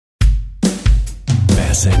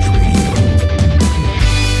Bass Edge Radio.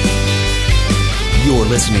 You're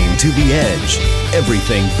listening to The Edge.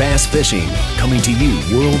 Everything bass fishing, coming to you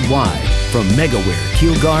worldwide from MegaWare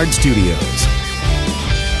Keelguard Studios.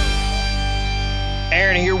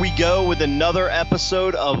 Aaron, here we go with another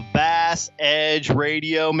episode of Bass Edge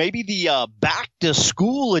Radio. Maybe the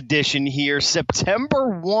back-to-school edition here,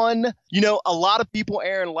 September 1. You know, a lot of people,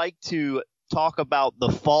 Aaron, like to talk about the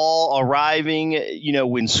fall arriving, you know,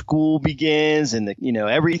 when school begins and,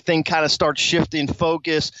 everything kind of starts shifting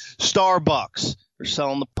focus. Starbucks. They're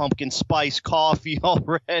selling the pumpkin spice coffee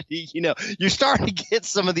already. You're starting to get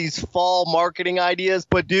some of these fall marketing ideas,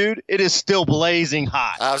 but dude, it is still blazing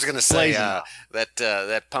hot. I was going to say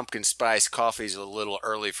that pumpkin spice coffee is a little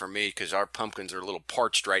early for me because our pumpkins are a little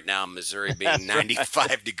parched right now in Missouri, being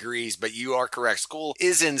 95 degrees. But you are correct. School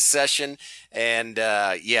is in session, and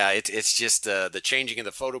it's just the changing of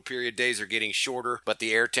the photo period. Days are getting shorter, but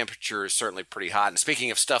the air temperature is certainly pretty hot. And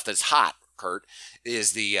speaking of stuff that's hot, Kurt,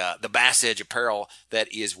 is the Bass Edge apparel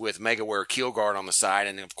that is with MegaWare Keelguard on the side.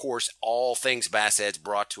 And, of course, all things Bass Edge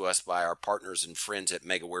brought to us by our partners and friends at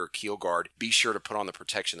MegaWare Keelguard. Be sure to put on the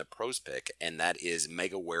protection the pros pick, and that is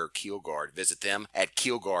MegaWare Keelguard. Visit them at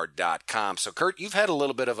keelguard.com. So, Kurt, you've had a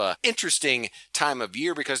little bit of a interesting time of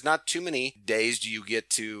year because not too many days do you get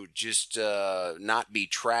to just not be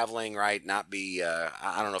traveling, right? Not be,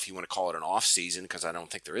 I don't know if you want to call it an off season because I don't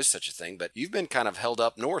think there is such a thing, but you've been kind of held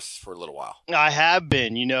up north for a little while. I have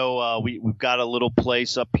been. We've got a little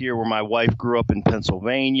place up here where my wife grew up in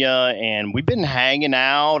Pennsylvania, and we've been hanging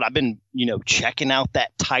out. I've been, checking out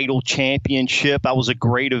that title championship. That was a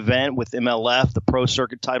great event with MLF, the Pro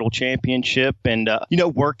Circuit Title Championship, and,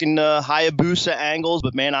 working Hayabusa angles.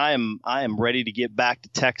 But, man, I am ready to get back to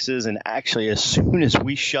Texas, and actually, as soon as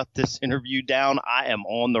we shut this interview down, I am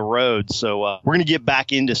on the road. So we're going to get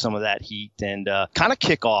back into some of that heat and kind of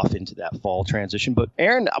kick off into that fall transition. But,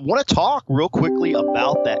 Aaron, I want to talk real quickly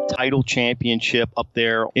about that title championship up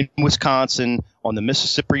there in Wisconsin on the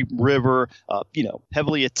Mississippi River,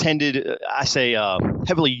 heavily attended,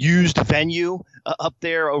 heavily used venue up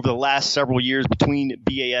there over the last several years between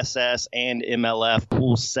BASS and MLF,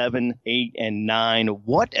 pools 7, 8, and 9.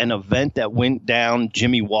 What an event that went down.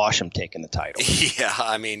 Jimmy Washam taking the title. Yeah,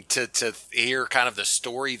 I mean, to hear kind of the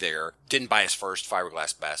story there, didn't buy his first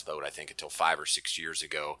fiberglass bass boat, I think, until 5 or 6 years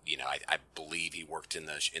ago. I believe he worked in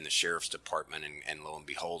the sheriff's department, and lo and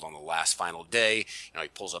behold, on the last final day, he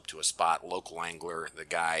pulls up to a spot, local angler, the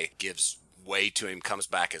guy gives way to him, comes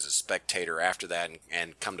back as a spectator after that,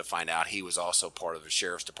 and come to find out he was also part of the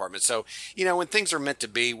sheriff's department. So, when things are meant to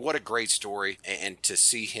be, what a great story, and to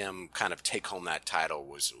see him kind of take home that title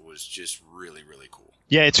was just really, really cool.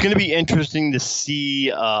 Yeah, it's going to be interesting to see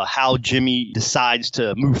how Jimmy decides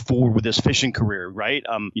to move forward with his fishing career, right?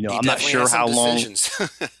 I'm not sure how long.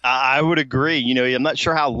 I would agree. I'm not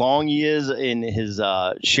sure how long he is in his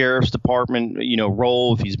sheriff's department,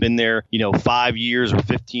 role, if he's been there, 5 years or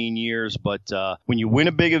 15 years. But when you win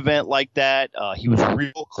a big event like that, he was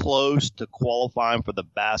real close to qualifying for the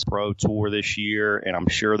Bass Pro Tour this year, and I'm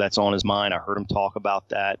sure that's on his mind. I heard him talk about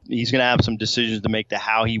that. He's going to have some decisions to make to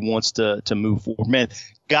how he wants to move forward. Man,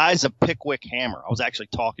 guy's a Pickwick hammer. I was actually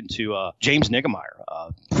talking to James Niggemeyer,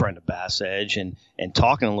 a friend of Bass Edge, and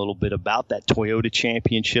talking a little bit about that Toyota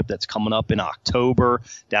Championship that's coming up in October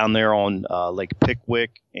down there on Lake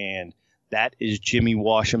Pickwick. And that is Jimmy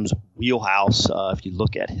Washam's wheelhouse. If you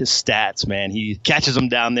look at his stats, man, he catches them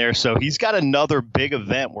down there. So he's got another big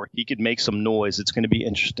event where he could make some noise. It's going to be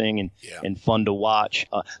interesting and fun to watch.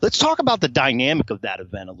 Let's talk about the dynamic of that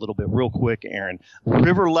event a little bit real quick, Aaron.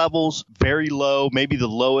 River levels, very low, maybe the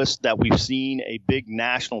lowest that we've seen a big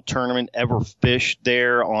national tournament ever fished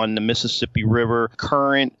there on the Mississippi River.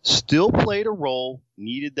 Current still played a role.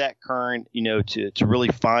 Needed that current, to really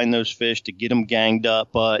find those fish, to get them ganged up.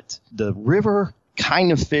 But the river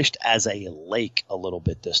kind of fished as a lake a little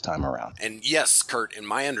bit this time around. And yes, Kurt, and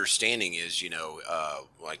my understanding is,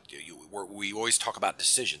 we always talk about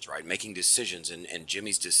decisions, right? Making decisions, and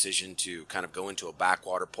Jimmy's decision to kind of go into a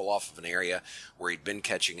backwater, pull off of an area where he'd been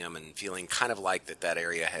catching them and feeling kind of like that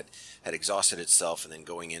area had exhausted itself, and then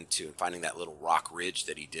going into finding that little rock ridge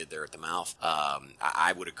that he did there at the mouth.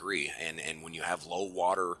 I would agree. And when you have low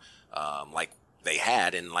water, like they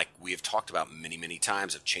had, and like we have talked about many, many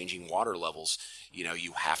times, of changing water levels,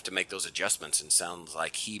 you have to make those adjustments, and sounds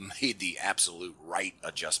like he made the absolute right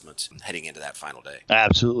adjustments heading into that final day.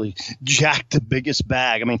 Absolutely. Jack the biggest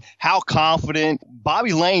bag. I mean, how confident.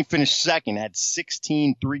 Bobby Lane finished second, had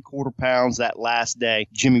 16 3/4 pounds that last day.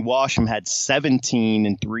 Jimmy Washam had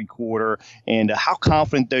 17 3/4. And how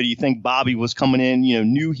confident, though, do you think Bobby was coming in,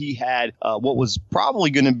 knew he had what was probably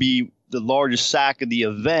going to be the largest sack of the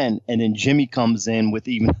event, and then Jimmy comes in with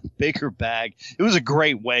even a bigger bag. It was a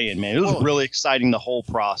great weigh-in, man. It was really exciting, the whole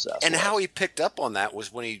process. And how he picked up on that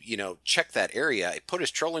was when he, checked that area, he put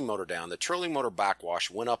his trolling motor down. The trolling motor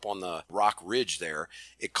backwash went up on the rock ridge there.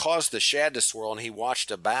 It caused the shad to swirl, and he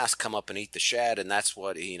watched a bass come up and eat the shad, and that's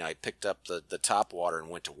what he picked up the top water and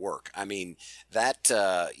went to work. I mean, that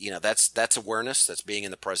that's awareness. That's being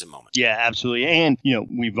in the present moment. Yeah, absolutely. And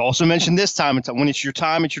we've also mentioned this time. When it's your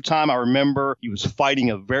time, it's your time. I remember he was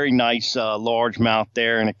fighting a very nice largemouth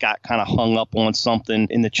there, and it got kind of hung up on something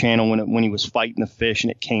in the channel when he was fighting the fish,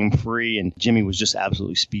 and it came free, and Jimmy was just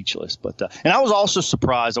absolutely speechless. But and I was also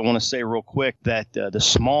surprised, I want to say real quick, that the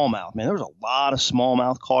smallmouth, man, there was a lot of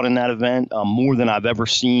smallmouth caught in that event, more than I've ever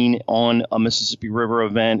seen on a Mississippi River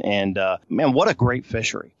event. And man, what a great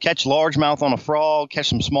fishery. Catch largemouth on a frog, catch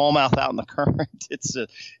some smallmouth out in the current. It's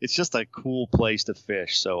just a cool place to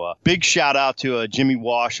fish. So big shout out to Jimmy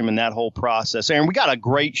Washam and that whole process. Aaron, we got a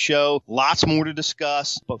great show, lots more to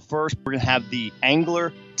discuss. But first, we're going to have the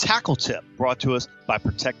angler tackle tip brought to us by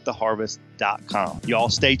ProtectTheHarvest.com. Y'all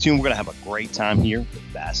stay tuned. We're going to have a great time here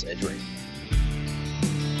with Bass Edge Radio.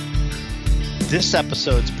 This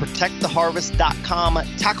episode's ProtectTheHarvest.com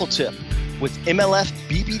tackle tip with MLF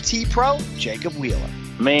BBT Pro, Jacob Wheeler.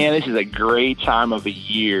 Man, this is a great time of the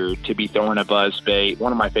year to be throwing a buzzbait,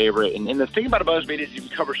 one of my favorite. And the thing about a buzzbait is you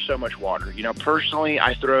can cover so much water. Personally,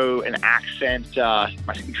 I throw an Accent,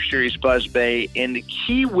 my Signature Series buzzbait. And the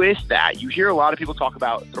key with that, you hear a lot of people talk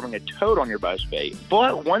about throwing a toad on your buzzbait.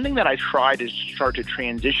 But one thing that I try to start to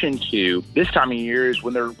transition to this time of year is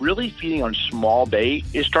when they're really feeding on small bait,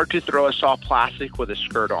 is start to throw a soft plastic with a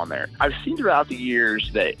skirt on there. I've seen throughout the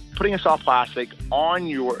years that putting a soft plastic on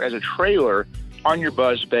as a trailer on your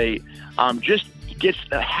buzzbait just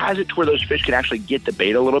has it to where those fish can actually get the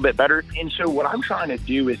bait a little bit better. And so what I'm trying to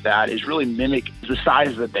do with that is really mimic the size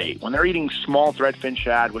of the bait. When they're eating small threadfin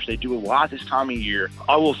shad, which they do a lot this time of year,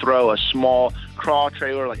 I will throw a small craw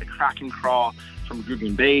trailer like a Kraken craw from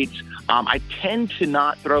Googan Baits. I tend to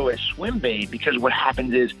not throw a swim bait because what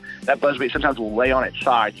happens is that buzzbait sometimes will lay on its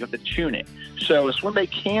side. You have to tune it. So a swim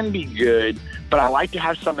bait can be good, but I like to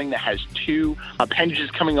have something that has two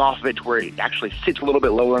appendages coming off of it to where it actually sits a little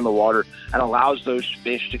bit lower in the water and allows those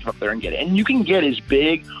fish to come up there and get it. And you can get as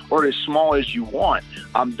big or as small as you want.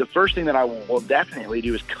 The first thing that I will definitely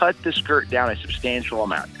do is cut the skirt down a substantial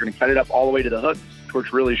amount. You're going to cut it up all the way to the hook to where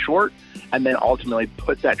it's really short, and then ultimately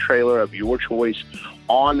put that trailer of your choice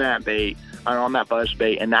on that bait and on that buzz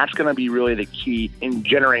bait, and that's going to be really the key in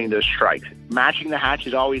generating those strikes. Matching the hatch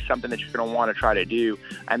is always something that you're going to want to try to do,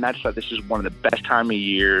 and that's why this is one of the best time of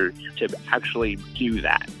year to actually do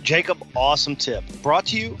that. Jacob, awesome tip. Brought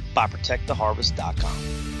to you by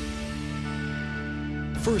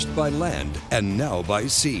ProtectTheHarvest.com. First by land and now by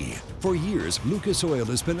sea. For years, Lucas Oil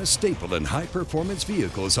has been a staple in high-performance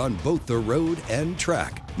vehicles on both the road and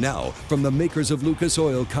track. Now, from the makers of Lucas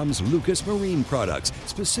Oil comes Lucas Marine Products,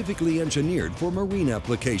 specifically engineered for marine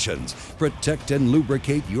applications. Protect and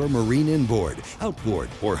lubricate your marine inboard, outboard,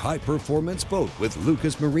 or high-performance boat with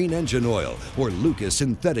Lucas Marine Engine Oil or Lucas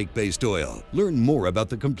Synthetic-Based Oil. Learn more about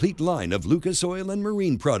the complete line of Lucas Oil and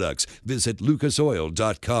marine products. Visit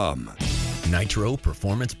lucasoil.com. Nitro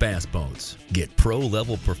Performance Bass Boats. Get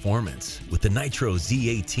pro-level performance with the Nitro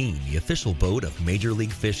Z18, the official boat of Major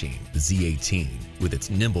League Fishing. The Z18, with its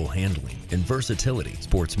nimble handling and versatility,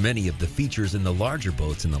 sports many of the features in the larger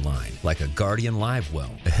boats in the line, like a Guardian Live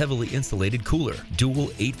Well, a heavily insulated cooler, dual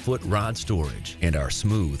 8-foot rod storage, and our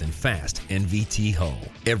smooth and fast NVT hull.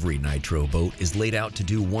 Every Nitro boat is laid out to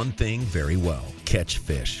do one thing very well: catch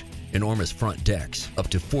fish. Enormous front decks, up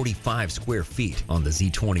to 45 square feet on the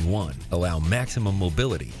Z21, allow maximum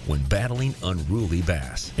mobility when battling unruly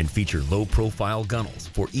bass, and feature low-profile gunnels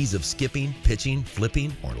for ease of skipping, pitching,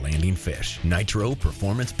 flipping, or landing fish. Nitro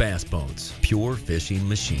Performance Bass Boats, pure fishing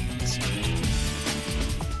machines.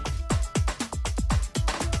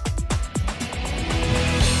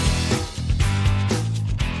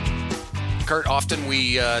 Kurt, often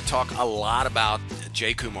we talk a lot about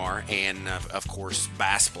Jay Kumar and, of course,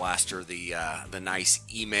 Bass Blaster, the nice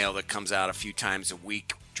email that comes out a few times a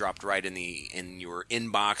week, dropped right in your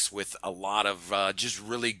inbox with a lot of just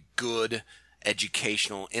really good,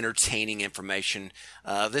 educational, entertaining information.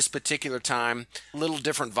 This particular time, a little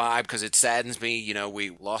different vibe because it saddens me. We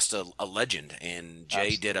lost a legend, and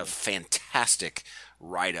Jay did a fantastic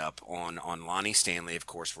write-up on Lonnie Stanley. Of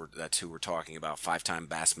course, that's who we're talking about, 5-time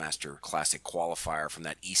Bassmaster Classic qualifier from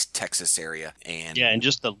that East Texas area. And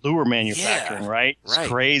just the lure manufacturing, right? It's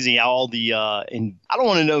crazy. All the I don't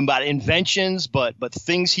want to know about inventions, but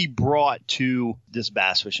things he brought to this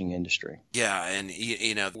bass fishing industry. Yeah, and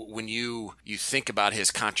when you think about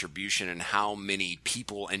his contribution and how many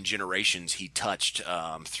people and generations he touched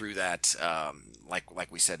through that,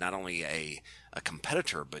 like we said, not only a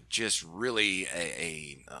competitor, but just really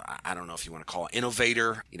I don't know if you want to call it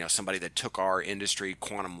innovator, somebody that took our industry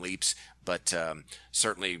quantum leaps, but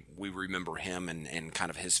certainly we remember him and kind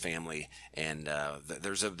of his family, and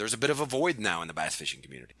there's a bit of a void now in the bass fishing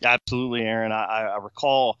community. Absolutely, Aaron. I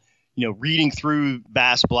recall reading through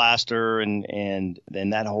Bass Blaster and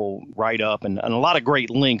that whole write-up and a lot of great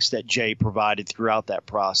links that Jay provided throughout that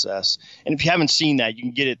process. And if you haven't seen that, you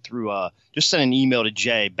can get it through just send an email to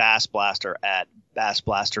Jay,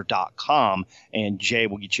 bassblaster@bassblaster.com, and Jay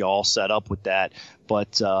will get you all set up with that.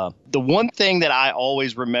 But the one thing that I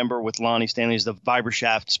always remember with Lonnie Stanley is the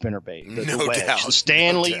Vibrashaft spinnerbait, the wedge, doubt. the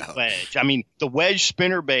Stanley wedge. I mean, the wedge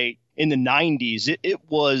spinnerbait in the 90s, it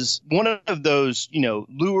was one of those,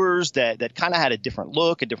 lures that kind of had a different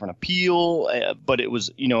look, a different appeal, but it was,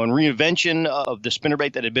 a reinvention of the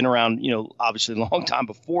spinnerbait that had been around, obviously a long time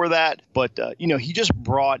before that. But, he just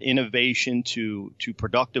brought innovation to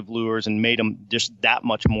productive lures and made them just that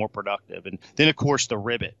much more productive. And then, of course, the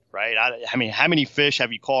ribbit, right? I mean, how many fish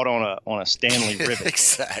have you caught on a Stanley ribbit?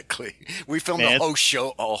 Exactly. We filmed a whole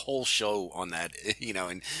show on that,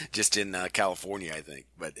 and just in California, I think.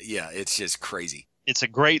 But yeah, it's just crazy. It's a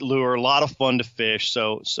great lure, a lot of fun to fish.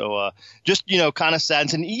 So just, kind of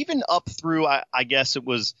sad. And even up through, I guess it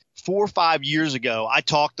was 4 or 5 years ago, I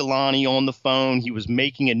talked to Lonnie on the phone. He was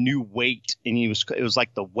making a new weight, and it was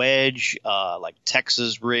like the wedge, like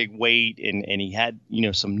Texas rig weight, and he had,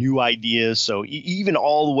 some new ideas. So even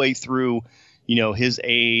all the way through, his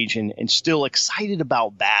age and still excited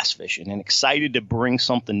about bass fishing and excited to bring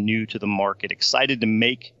something new to the market, excited to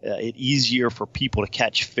make it easier for people to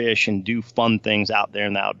catch fish and do fun things out there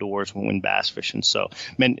in the outdoors when bass fishing. So,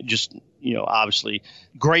 man, just, obviously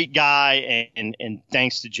great guy. And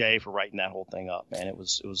thanks to Jay for writing that whole thing up, man. It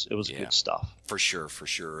was good stuff. For sure.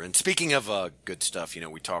 And speaking of good stuff,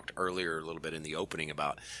 we talked earlier a little bit in the opening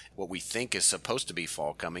about what we think is supposed to be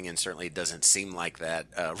fall coming, and certainly it doesn't seem like that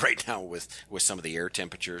right now with some of the air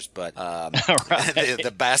temperatures. But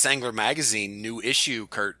the Bass Angler Magazine new issue,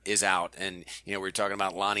 Kurt, is out, and we were talking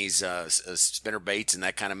about Lonnie's spinner baits, and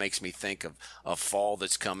that kind of makes me think of fall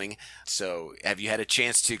that's coming. So have you had a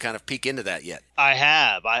chance to kind of peek into that yet? I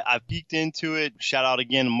have. I've peeked into it. Shout out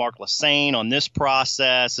again to Mark Lassane on this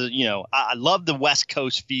process. I love the West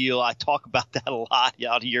Coast feel. I talk about that a lot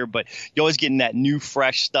out here, but you're always getting that new,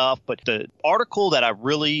 fresh stuff. But the article that I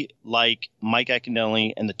really like, Mike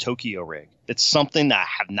Iaconelli and the Tokyo rig. It's something that I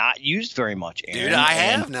have not used very much, Aaron. Dude, I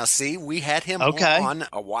have. Now, see, we had him on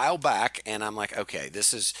a while back, and I'm like, okay,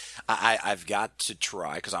 this is – I've got to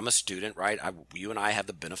try because I'm a student, right? You and I have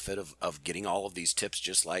the benefit of getting all of these tips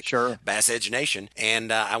just like Bass Edge Nation.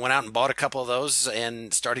 And I went out and bought a couple of those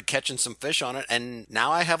and started catching some fish on it, and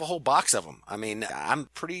now I have a whole box of them. I mean, I'm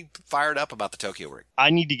pretty fired up about the Tokyo rig. I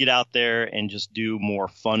need to get out there and just do more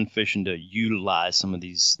fun fishing to utilize some of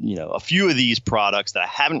these, a few of these products that I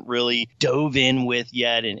haven't really dove in with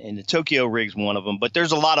yet, and the Tokyo rig's one of them. But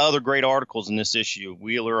there's a lot of other great articles in this issue.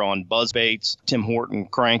 Wheeler on buzzbaits, Tim Horton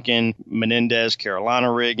cranking, Menendez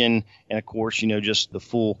Carolina rigging, and of course, just the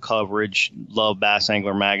full coverage. Love Bass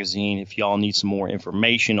Angler Magazine. If y'all need some more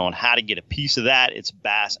information on how to get a piece of that, it's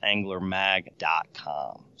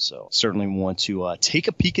bassanglermag.com. So certainly want to take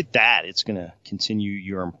a peek at that. It's going to continue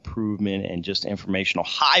your improvement and just informational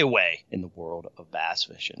highway in the world of bass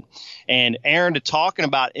fishing. And Aaron, to talking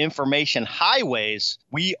about information highways,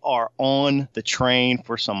 we are on the train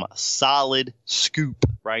for some solid scoop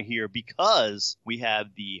right here because we have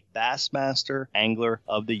the Bassmaster Angler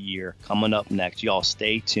of the Year coming up next. Y'all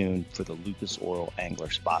stay tuned for the Lucas Oil Angler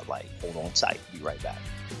Spotlight. Hold on tight. Be right back.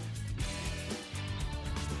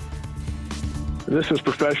 This is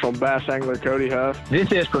professional bass angler Cody Huff.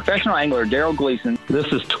 This is professional angler Daryl Gleason. This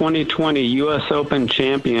is 2020 U.S. Open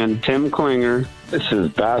champion Tim Klinger. This is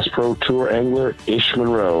Bass Pro Tour angler Ish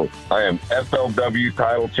Monroe. I am FLW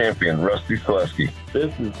title champion Rusty Selesky.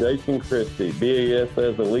 This is Jason Christie,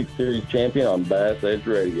 BASS Elite Series champion on Bass Edge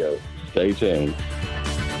Radio. Stay tuned.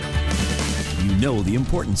 You know the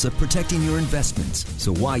importance of protecting your investments,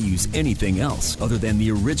 so why use anything else other than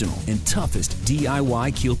the original and toughest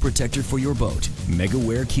DIY keel protector for your boat?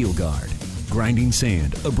 MegaWare Keel Guard. Grinding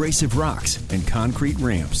sand, abrasive rocks, and concrete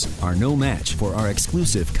ramps are no match for our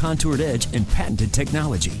exclusive contoured edge and patented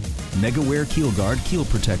technology. MegaWare Keel Guard keel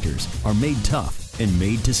protectors are made tough and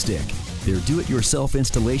made to stick. Their do-it-yourself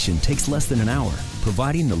installation takes less than an hour,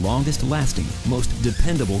 providing the longest-lasting, most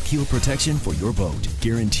dependable keel protection for your boat,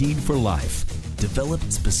 guaranteed for life.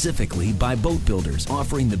 Developed specifically by boat builders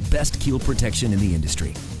offering the best keel protection in the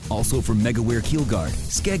industry. Also from MegaWare Keel Guard,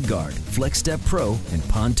 Skeg Guard, Flex Step Pro, and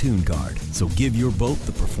Pontoon Guard. So give your boat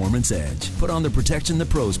the performance edge. Put on the protection the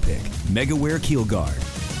pros pick. MegaWare Keel Guard.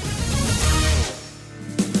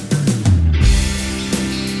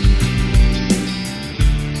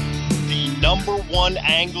 Number one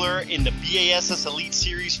angler in the BASS Elite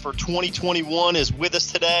Series for 2021 is with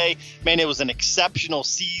us today. Man, it was an exceptional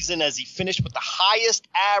season as he finished with the highest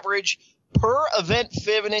average per event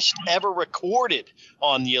finished ever recorded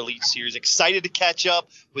on the Elite Series. Excited to catch up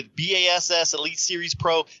with BASS Elite Series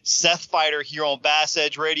Pro Seth Feider here on Bass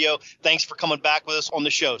Edge Radio. Thanks for coming back with us on the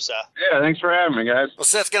show, Seth. Yeah, thanks for having me, guys. Well,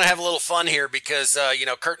 Seth's going to have a little fun here because,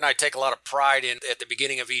 Kurt and I take a lot of pride in at the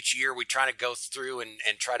beginning of each year. We try to go through and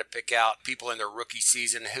try to pick out people in their rookie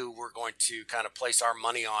season who we're going to kind of place our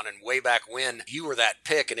money on. And way back when, you were that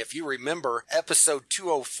pick. And if you remember episode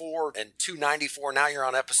 204 and 294, now you're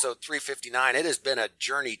on episode 359. It has been a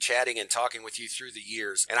journey chatting and talking with you through the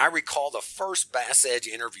years. And I recall the first Bass Edge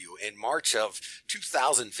interview in March of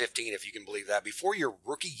 2015, if you can believe that, before your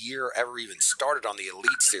rookie year ever even started on the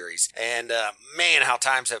Elite Series. And man, how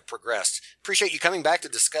times have progressed. Appreciate you coming back to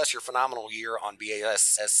discuss your phenomenal year on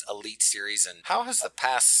BASS Elite Series. And how has the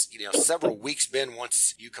past, several weeks been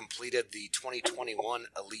once you completed the 2021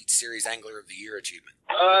 Elite Series Angler of the Year achievement?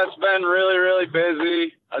 It's been really, really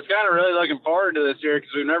busy. I was kind of really looking forward to this year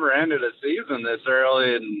because we've never ended a season this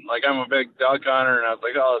early. And, I'm a big duck hunter, and I was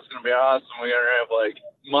like, oh, it's going to be awesome. We're going to have,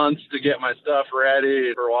 months to get my stuff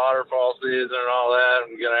ready for waterfall season and all that.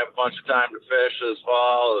 I'm going to have a bunch of time to fish this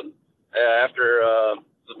fall. And after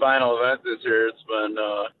the final event this year, it's been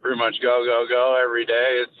pretty much go, go, go every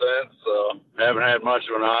day since. So I haven't had much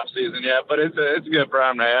of an off season yet, but it's a good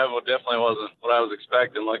problem to have. It definitely wasn't what I was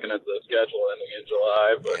expecting looking at the schedule ending in July.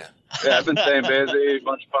 But yeah, I've been staying busy,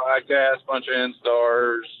 bunch of podcasts, bunch of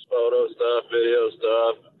in-stores, photo stuff, video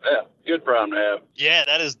stuff. Yeah, good problem to have. Yeah,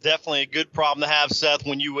 that is definitely a good problem to have, Seth.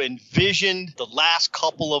 When you envisioned the last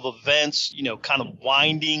couple of events, kind of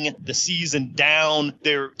winding the season down,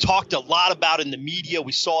 they're talked a lot about in the media.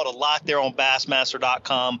 We saw it a lot there on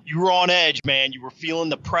Bassmaster.com. You were on edge, man. You were feeling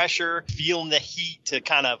the pressure, feeling the heat to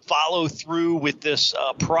kind of follow through with this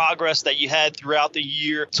progress that you had throughout the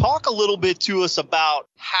year. Talk a little bit to us about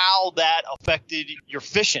how that affected your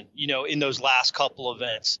fishing, in those last couple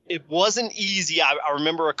events. It wasn't easy. I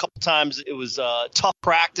remember a couple times it was tough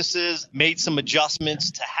practices, made some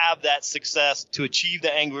adjustments to have that success to achieve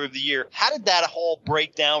the Angler of the Year. How did that whole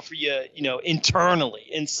break down for you, internally,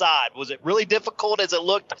 inside? Was it really difficult as it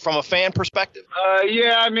looked from a fan perspective?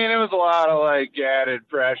 Yeah, it was a lot of added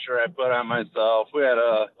pressure I put on myself. We had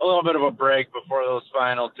a little bit of a break before those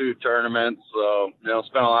final two tournaments, so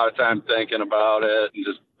spent a lot of time thinking about it and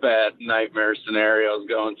just bad nightmare scenarios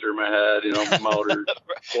going through my head, motor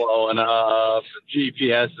blowing up,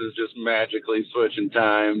 GPS is just magically switching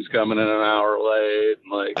times, coming in an hour late,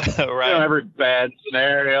 right. Every bad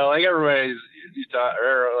scenario, everybody's,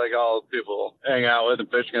 all the people hang out with and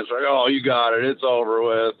fish against, oh, you got it, it's over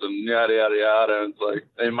with, and yada, yada, yada, and it's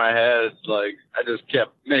in my head, it's I just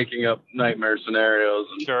kept making up nightmare scenarios,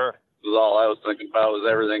 and sure. All I was thinking about was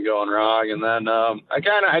everything going wrong. And then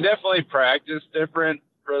I definitely practiced different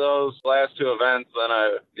for those last two events than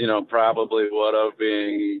I, probably would have,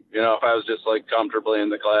 being, if I was just comfortably in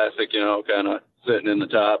the Classic, kind of sitting in the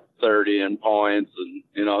top 30 in points. And,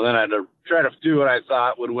 then I had to try to do what I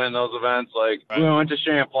thought would win those events. When we went to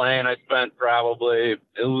Champlain, I spent probably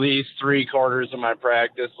at least 3/4 of my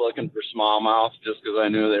practice looking for smallmouth just because I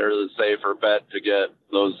knew they were the safer bet to get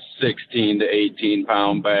those 16 to 18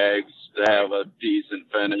 pound bags to have a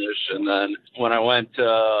decent finish. And then when I went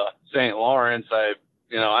to St. Lawrence,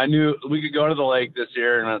 I knew we could go to the lake this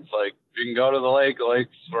year, and it's if you can go to the lakes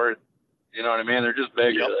where, they're just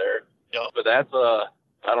bigger there. Yep. But that's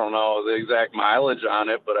I don't know the exact mileage on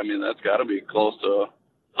it, but that's got to be close to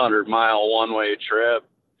a 100-mile one-way trip,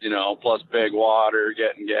 plus big water,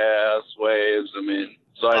 getting gas, waves.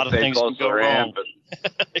 So I'd stay close to the ramp.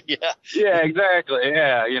 Yeah, exactly.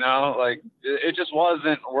 Yeah, it just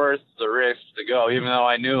wasn't worth the risk to go, even though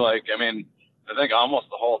I knew, I think almost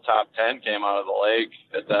the whole top 10 came out of the lake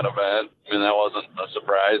at that event. That wasn't a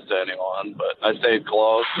surprise to anyone, but I stayed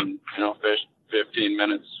close and, fished 15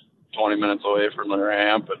 minutes, 20 minutes away from the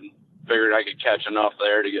ramp and figured I could catch enough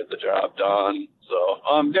there to get the job done. So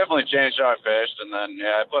definitely changed how I fished, and then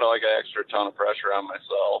I put like an extra ton of pressure on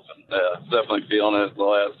myself, and definitely feeling it the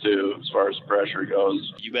last two as far as pressure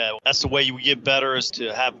goes. You bet. That's the way you get better, is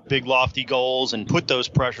to have big lofty goals and put those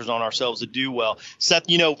pressures on ourselves to do well. Seth,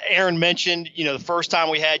 Aaron mentioned, the first time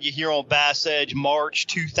we had you here on Bass Edge, March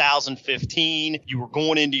 2015, you were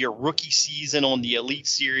going into your rookie season on the Elite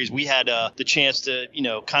Series. We had the chance to,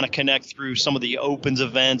 kind of connect through some of the Opens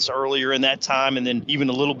events earlier in that time, and then even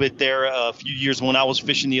a little bit there a few years when I was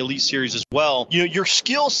fishing the Elite Series as well. Your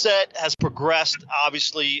skill set has progressed,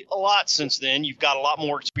 obviously, a lot since then. You've got a lot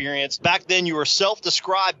more experience. Back then, you were a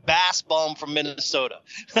self-described bass bum from Minnesota.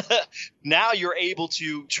 Now you're able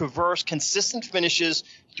to traverse consistent finishes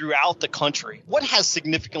throughout the country. What has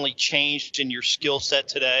significantly changed in your skill set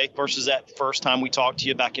today versus that first time we talked to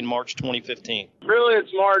you back in March 2015? Really,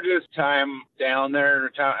 it's more just time down there.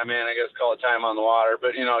 I guess call it time on the water,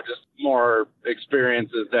 but, just more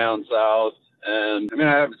experiences down south. And, I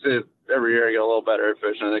have to say, every year I get a little better at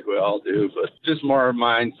fishing. I think we all do, but just more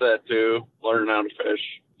mindset, too, learning how to fish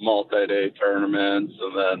multi-day tournaments,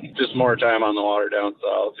 and then just more time on the water down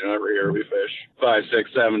south. Every year we fish 5, 6,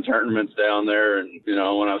 7 tournaments down there, and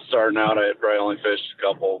when I was starting out, I had probably only fished a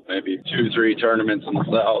couple, maybe 2, 3 tournaments in the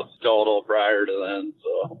south total prior to then.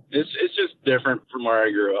 So it's just different from where I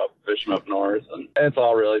grew up fishing up north, and it's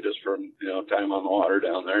all really just from time on the water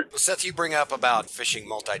down there. Well, Seth, you bring up about fishing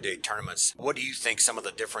multi-day tournaments. What do you think some of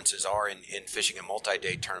the differences are in fishing a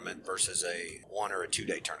multi-day tournament versus a 1 or a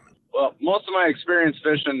 2-day tournament? Well, most of my experience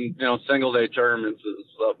fishing, single-day tournaments is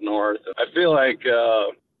up north. I feel like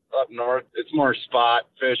up north it's more spot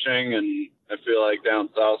fishing, and I feel like down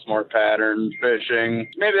south it's more pattern fishing.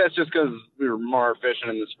 Maybe that's just because we were more fishing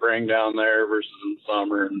in the spring down there versus in the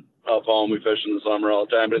summer, and up home we fish in the summer all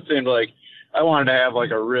the time. But it seemed like I wanted to have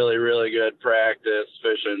like a really, really good practice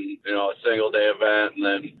fishing, a single day event, and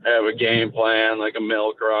then have a game plan, like a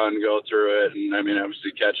milk run, go through it. And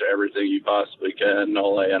obviously catch everything you possibly can,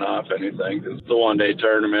 no laying off anything, because it's a 1-day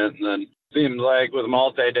tournament. And then seems like with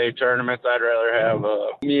multi-day tournaments, I'd rather have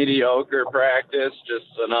a mediocre practice,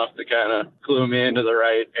 just enough to kind of clue me into the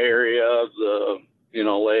right area of the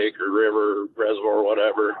lake or river, reservoir,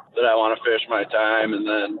 whatever, that I want to fish my time. And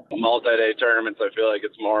then multi-day tournaments, I feel like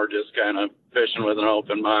it's more just kind of fishing with an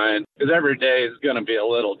open mind, because every day is going to be a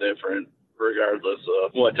little different regardless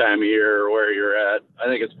of what time of year or where you're at. I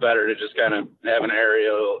think it's better to just kind of have an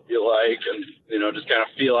area you like and, just kind of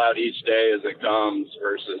feel out each day as it comes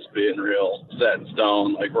versus being real set in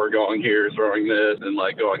stone. Like, we're going here, throwing this, and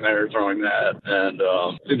like going there, throwing that. And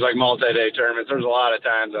seems like multi-day tournaments, there's a lot of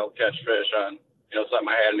times I'll catch fish on something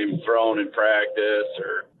I hadn't even thrown in practice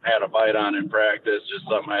or had a bite on in practice, just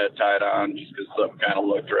something I had tied on just because something kind of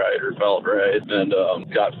looked right or felt right,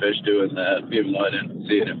 and got fish doing that, even though I didn't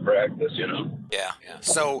see it in practice, Yeah.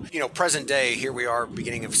 So, present day, here we are,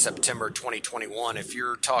 beginning of September 2021. If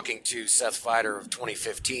you're talking to Seth Feider of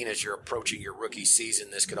 2015 as you're approaching your rookie season,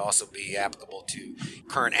 this could also be applicable to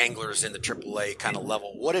current anglers in the AAA kind of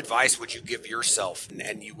level. What advice would you give yourself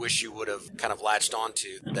and you wish you would have kind of latched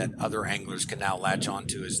onto that other anglers can now latch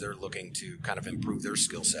onto as they're looking to kind of improve their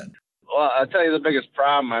skill set? Well, I'll tell you the biggest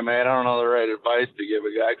problem I made. I don't know the right advice to give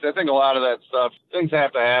a guy, because I think a lot of that stuff, things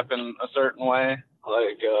have to happen a certain way.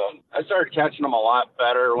 Like, I started catching them a lot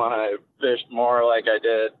better when I fished more like I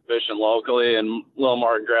did fishing locally, and a little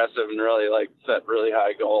more aggressive, and really set really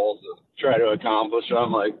high goals and try to accomplish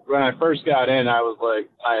them. Like, when I first got in, I was like,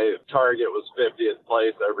 my target was 50th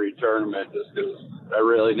place every tournament, just because I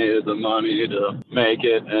really needed the money to make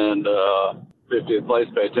it, and 50th place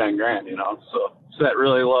pay 10 grand, so set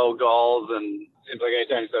really low goals, and it seems like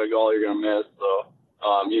anytime you set a goal, you're going to miss.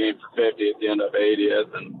 So you aim for 50th, you end up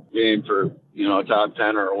 80th, and you aim for, a top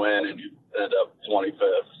 10 or a win, and you end up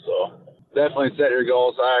 25th. So definitely set your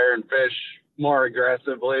goals higher and fish more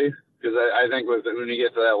aggressively, because I think when you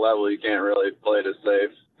get to that level, you can't really play it as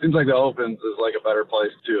safe. Seems like the Opens is like a better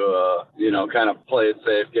place to, kind of play it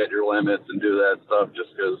safe, get your limits, and do that stuff, just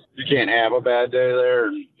because you can't have a bad day there.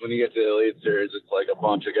 And when you get to the Elite Series, it's like a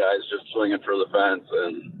bunch of guys just swinging for the fence,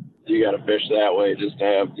 and you got to fish that way just to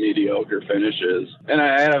have mediocre finishes. And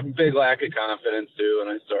I had a big lack of confidence, too,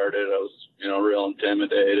 when I started. I was, real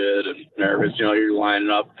intimidated and nervous. You're lining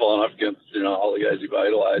up, pulling up against, all the guys you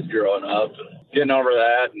idolized growing up. And getting over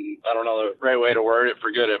that. And I don't know the right way to word it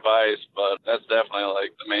for good advice, but that's definitely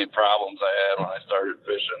like the main problems I had when I started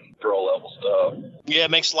fishing pro level stuff. Yeah,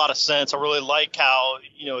 it makes a lot of sense. I really like how,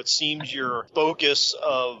 it seems your focus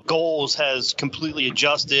of goals has completely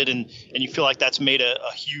adjusted and you feel like that's made a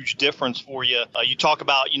huge difference for you. You talk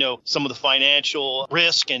about, some of the financial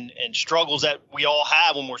risk and struggles that we all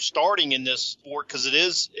have when we're starting in this sport, because it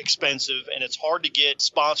is expensive and it's hard to get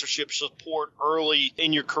sponsorship support early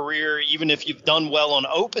in your career. Even if you've done well on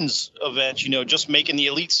Opens events, just making the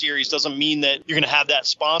Elite Series doesn't mean that you're going to have that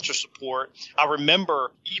sponsor support. I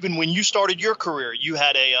remember even when you started your career, you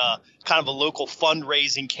had a kind of a local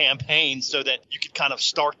fundraising campaign so that you could kind of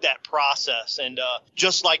start that process. And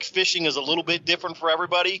just like fishing is a little bit different for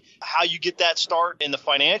everybody, how you get that start in the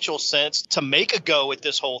financial sense to make a go at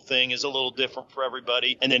this whole thing is a little different for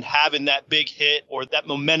everybody. And then having that big hit or that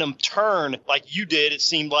momentum turn like you did, it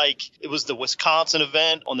seemed like it was the Wisconsin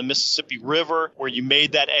event on the Mississippi River where you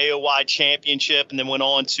made that AOY championship and then went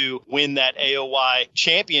on to win that AOY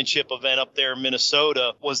championship event up there in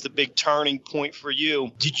Minnesota was the big turning point for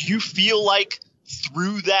you. Did you feel like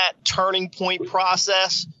through that turning point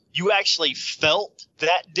process, you actually felt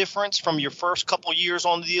that difference from your first couple years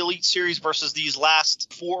on the Elite Series versus these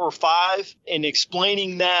last 4 or 5? And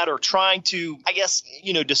explaining that or trying to, I guess,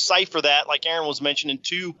 decipher that, like Aaron was mentioning,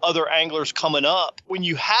 2 other anglers coming up. When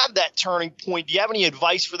you have that turning point, do you have any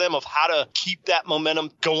advice for them of how to keep that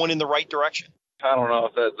momentum going in the right direction? I don't know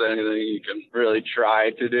if that's anything you can really try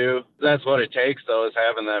to do. That's what it takes, though, is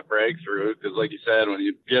having that breakthrough. Because like you said, when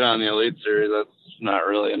you get on the Elite Series, that's not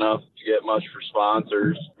really enough to get much for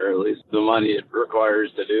sponsors, or at least the money it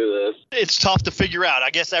requires to do this. It's tough to figure out. I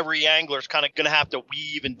guess every angler is kind of going to have to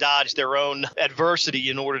weave and dodge their own adversity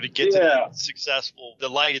in order to get to the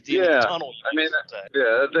light at the end of the tunnel. I mean,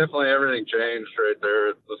 definitely everything changed right there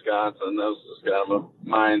at Wisconsin. That was just kind of a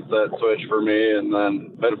mindset switch for me, and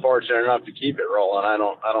then been fortunate enough to keep it rolling. I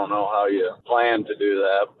don't know how you plan to do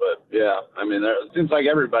that, but yeah, I mean, it seems like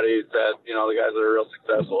everybody said, the guys that are real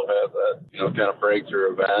successful have that, kind of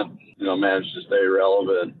breakthrough event, manage to stay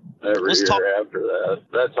relevant every year after that.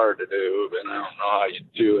 That's hard to do, and I don't know how you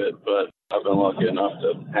do it, but I've been lucky enough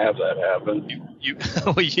to have that happen.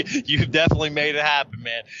 You've definitely made it happen,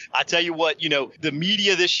 man. I tell you what, the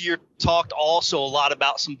media this year talked also a lot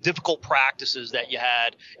about some difficult practices that you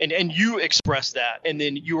had, and you expressed that, and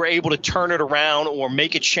then you were able to turn it around or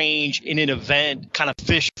make a change in an event, kind of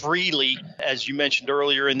fish freely, as you mentioned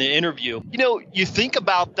earlier in the interview. You think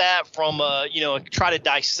about that from, try to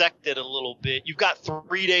dissect it a little bit. You've got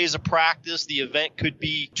 3 days of practice. The event could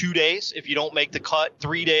be 2 days if you don't make the cut,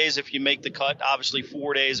 3 days if you make the cut, obviously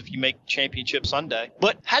 4 days if you make championship Sunday.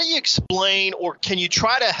 But how do you explain, or can you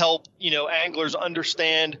try to help, anglers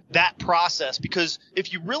understand that process? Because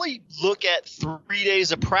if you really look at 3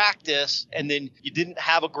 days of practice and then you didn't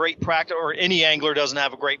have a great practice, or any angler doesn't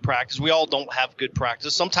have a great practice, we all don't have good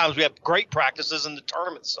practice. Sometimes we have great practices and the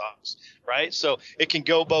tournament sucks, right? So it can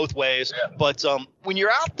go both ways. Yeah. But when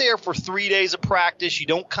you're out there for 3 days of practice, you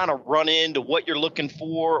don't kind of run into what you're looking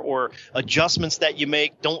for, or adjustments that you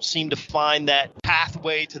make don't seem to find that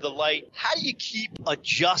pathway to the light. How do you keep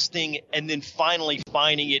adjusting and then finally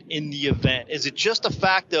finding it in the event? Is it just a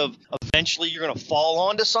fact of eventually you're going to fall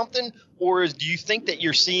onto something, or do you think that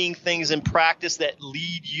you're seeing things in practice that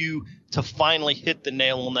lead you to finally hit the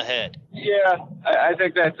nail on the head? Yeah, I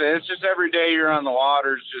think that's it. It's just every day you're on the water,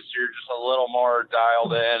 you're just a little more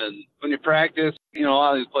dialed in. And when you practice, a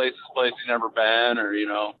lot of these places you've never been, or,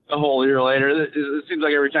 a whole year later, it seems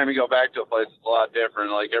like every time you go back to a place, it's a lot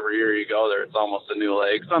different. Like every year you go there, it's almost a new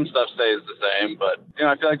lake. Some stuff stays the same, but,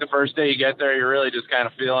 I feel like the first day you get there, you're really just kind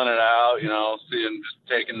of feeling it out, just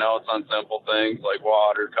taking notes on simple things like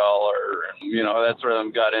watercolor. And, that's where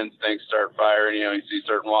them gut instincts start firing. You see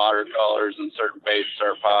certain watercolors and certain baits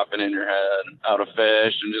start popping in your head out of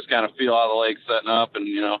fish, and just kind of feel how the lake's setting up. And,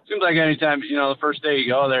 it seems like anytime, the first day you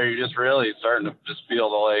go there, you're just really starting to just feel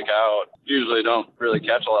the lake out. Usually don't really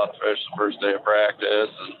catch a lot of fish the first day of practice.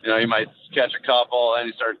 And, you might catch a couple, and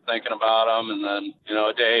you start thinking about them. And then,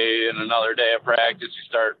 a day and another day of practice, you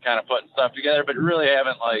start kind of putting stuff together, but you really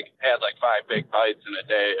haven't had 5 big bites in a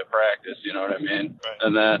day of practice. You know what I mean? Right.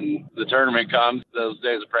 And then the tournament comes, those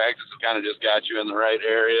days of practice have kind of just got you in the right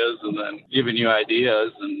areas and then giving you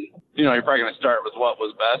ideas. And, you're probably going to start with what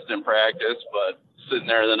was best in practice, but sitting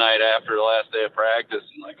there the night after the last day of practice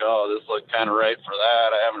and this looked kind of right for that.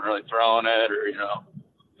 I haven't really thrown it, or,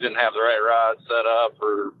 didn't have the right rod set up,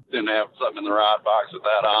 or didn't have something in the rod box with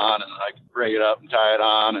that on, and I could rig it up and tie it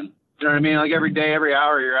on. And you know what I mean? Like every day, every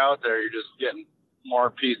hour you're out there, you're just getting more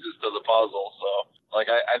pieces to the puzzle. So Like,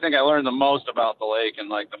 I think I learned the most about the lake in,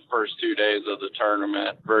 like, the first 2 days of the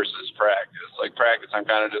tournament versus practice. Like, practice, I'm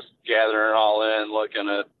kind of just gathering it all in, looking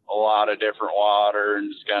at a lot of different water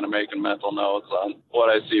and just kind of making mental notes on what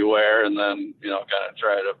I see where, and then, you know, kind of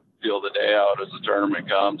try to feel the day out as the tournament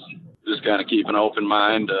comes, and just kind of keep an open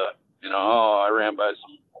mind to, you know, I ran by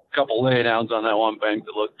a couple laydowns on that one bank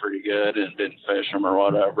that looked pretty good and didn't fish them or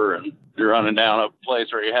whatever, and you're running down a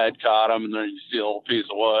place where you had caught them, and then you see a little piece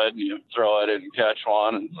of wood and you throw it in and catch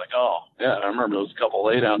one, and it's like, oh yeah, I remember those couple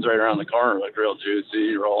laydowns right around the corner, like real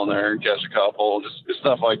juicy. You roll in there and catch a couple, just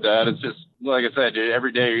stuff like that. It's just, like I said, dude,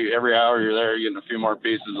 every day, every hour you're there, you're getting a few more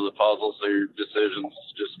pieces of the puzzle, so your decisions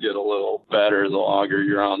just get a little better the longer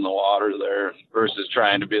you're on the water there, versus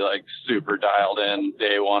trying to be like super dialed in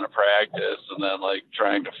day one of practice and then like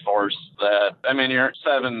trying to force that. I mean, you're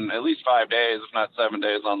at least 5 days, if not 7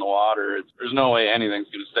 days on the water. There's no way anything's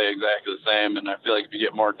going to stay exactly the same, and I feel like if you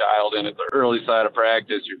get more dialed in at the early side of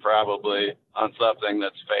practice, you're probably on something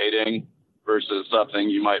that's fading, versus something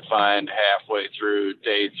you might find halfway through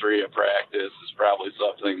day 3 of practice is probably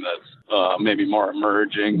something that's maybe more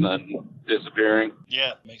emerging than disappearing.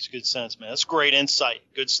 Yeah, makes good sense, man. That's great insight.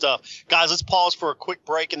 Good stuff. Guys, let's pause for a quick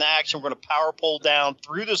break in the action. We're going to power pole down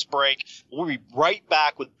through this break. We'll be right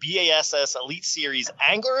back with BASS Elite Series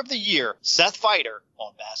Angler of the Year, Seth Feider,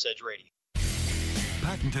 on Bass Edge Radio.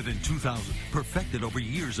 Patented in 2000, perfected over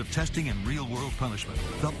years of testing and real-world punishment,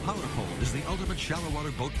 the Power Pole is the ultimate shallow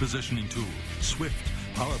water boat positioning tool. Swift,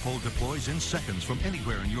 Power Pole deploys in seconds from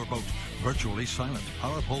anywhere in your boat. Virtually silent,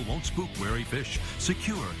 Power Pole won't spook wary fish.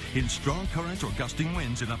 Secure in strong currents or gusting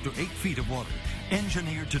winds in up to 8 feet of water.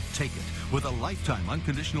 Engineered to take it with a lifetime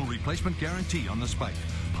unconditional replacement guarantee on the spike.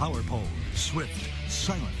 Power Pole, swift,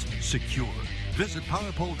 silent, secure. Visit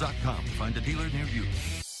powerpole.com to find a dealer near you.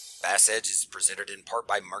 Bass Edge is presented in part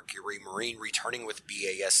by Mercury Marine, returning with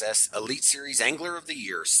BASS Elite Series Angler of the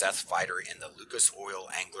Year, Seth Feider, in the Lucas Oil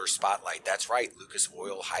Angler Spotlight. That's right, Lucas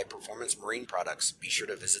Oil High Performance Marine Products. Be sure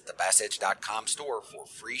to visit the BassEdge.com store for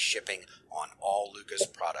free shipping on all Lucas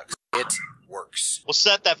products. It works. We'll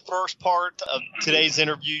set that first part of today's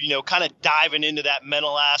interview, you know, kind of diving into that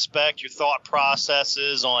mental aspect, your thought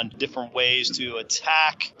processes on different ways to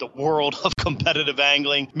attack the world of competitive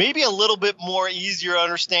angling. Maybe a little bit more easier to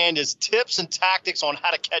understand is tips and tactics on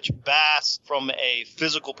how to catch bass from a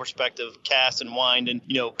physical perspective, cast and wind. And,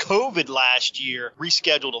 you know, COVID last year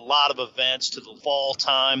rescheduled a lot of events to the fall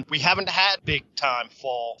time. We haven't had big time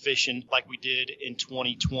fall fishing like we did in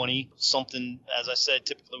 2020. Something, as I said,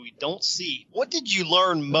 typically we don't see. What did you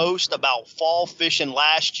learn most about fall fishing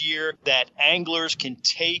last year that anglers can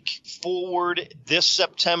take forward this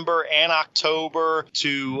September and October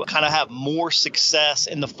to kind of have more success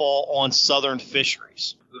in the fall on southern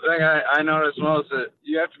fisheries? The thing I noticed most is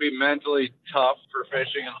you have to be mentally tough for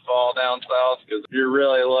fishing in the fall down south, because you're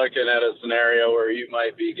really looking at a scenario where you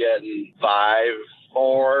might be getting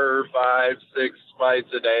 4, 5, 6 bites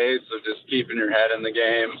a day. So just keeping your head in the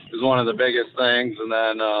game is one of the biggest things. And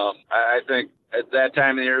then I think at that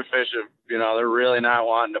time of the year, fish have, you know, they're really not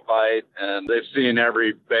wanting to bite, and they've seen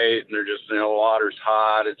every bait, and they're just, you know, the water's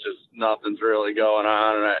hot. It's just nothing's really going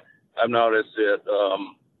on. And I've noticed it.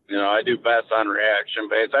 You know, I do best on reaction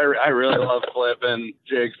baits. I really love flipping,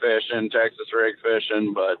 jig fishing, Texas rig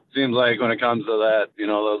fishing, but it seems like when it comes to that, you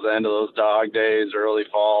know, those end of those dog days, early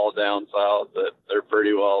fall down south, that they're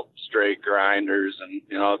pretty well straight grinders. And,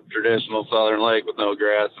 you know, traditional southern lake with no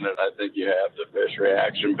grass in it, I think you have to fish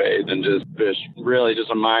reaction bait and just fish really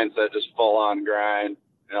just a mindset, just full on grind.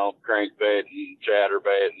 You know, crankbait and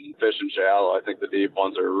chatterbait and fishing shallow. I think the deep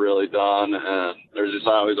ones are really done, and there's just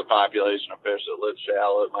always a population of fish that live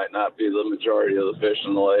shallow. It might not be the majority of the fish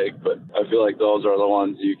in the lake, but I feel like those are the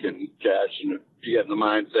ones you can catch. And if you get in the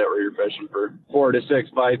mindset where you're fishing for 4 to 6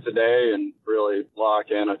 bites a day and really lock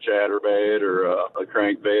in a chatterbait or a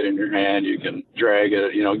crankbait in your hand, you can drag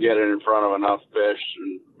it, you know, get it in front of enough fish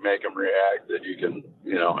and make them react that you can,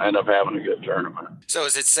 you know, end up having a good tournament. So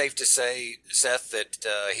is it safe to say, Seth, that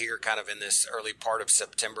here kind of in this early part of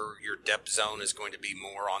September, your depth zone is going to be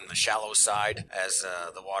more on the shallow side as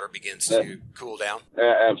the water begins to cool down?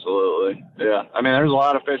 Yeah, absolutely. Yeah. I mean, there's a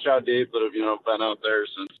lot of fish out deep that have, you know, been out there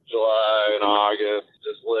since July and August,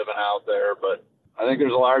 just living out there. But I think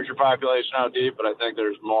there's a larger population out deep, but I think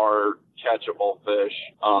there's more catchable fish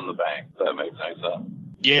on the bank, if that makes any sense.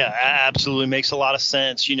 Yeah, absolutely. Makes a lot of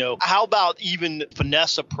sense. How about even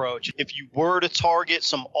finesse approach? If you were to target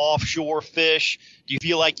some offshore fish, do you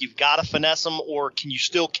feel like you've got to finesse them, or can you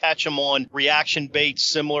still catch them on reaction baits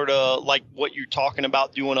similar to like what you're talking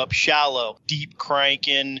about doing up shallow, deep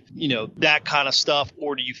cranking, that kind of stuff?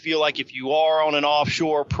 Or do you feel like if you are on an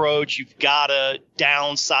offshore approach, you've got to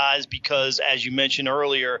downsize because, as you mentioned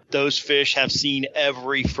earlier, those fish have seen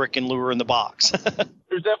every freaking lure in the box?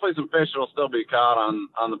 There's definitely some fish that'll still be caught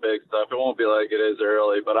on the big stuff. It won't be like it is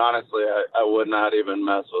early, but honestly, I would not even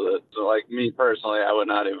mess with it. So like me personally, I would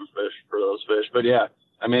not even fish for those fish. But yeah,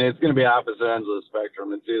 I mean, it's going to be opposite ends of the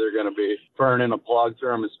spectrum. It's either going to be burning a plug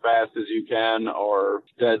through them as fast as you can, or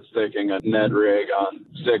dead sticking a Ned rig on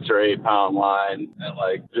 6 or 8 pound line and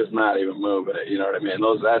like just not even moving it. You know what I mean?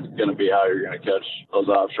 That's going to be how you're going to catch those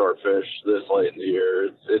offshore fish this late in the year.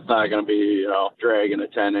 It's not going to be, dragging a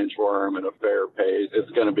 10-inch worm at a fair pace. It's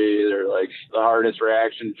going to be either like the hardest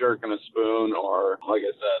reaction, jerking a spoon, or like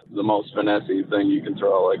I said, the most finessey thing you can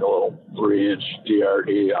throw, like a little 3-inch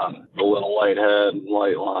DRD on a little light head and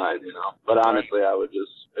light line, But honestly,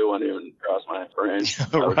 it wouldn't even cross my brain.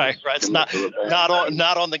 right. It's not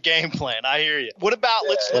on the game plan. I hear you. What about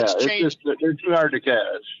let's change? They're too hard to catch.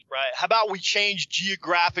 Right. How about we change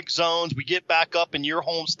geographic zones? We get back up in your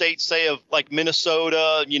home state, say of like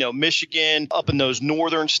Minnesota, Michigan, up in those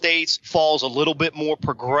northern states. Fall's a little bit more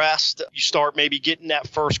progressed. You start maybe getting that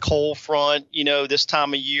first cold front, this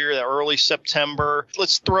time of year, the early September.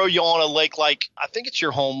 Let's throw you on a lake like, I think it's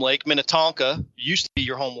your home lake, Minnetonka. Used to be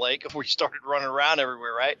your home lake before you started running around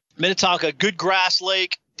everywhere, right? Minnetonka, good grass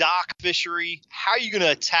lake, dock fishery. How are you going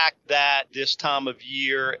to attack that this time of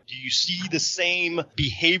year? Do you see the same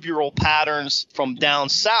behavioral patterns from down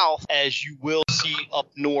south as you will see up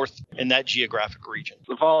north in that geographic region?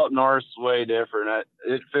 The fall up north is way different.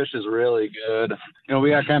 Fish is really good. We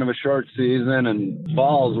got kind of a short season, and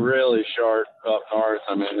fall is really short up north.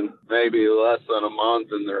 I mean, maybe less than a month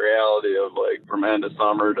in the reality of like from end of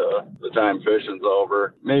summer to the time fishing's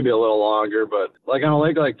over. Maybe a little longer, but like on a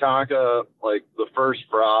lake like Tonka, like the first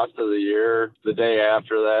frost of the year, the day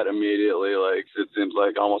after that, immediately, like it seems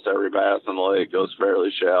like almost every bass in the lake goes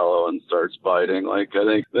fairly shallow and starts biting. Like I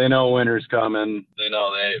think they know winter's coming. They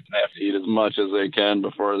know they have to eat as much as they can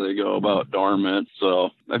before they go about dormant.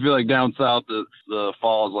 So I feel like down south, the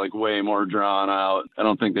fall is like way more drawn out. I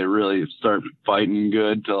don't think they really start fighting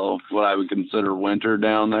good till what I would consider winter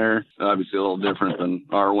down there. Obviously a little different than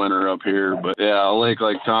our winter up here, but yeah, a lake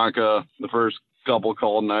like Tonka, the first couple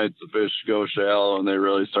cold nights, the fish go shallow and they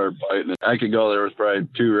really start biting. I could go there with probably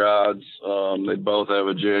 2 rods. They'd both have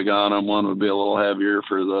a jig on them. One would be a little heavier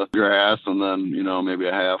for the grass, and then, maybe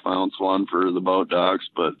a 1/2 ounce one for the boat docks.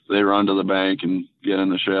 But they run to the bank and get in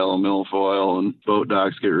the shallow milfoil, and boat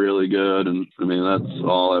docks get really good. And I mean, that's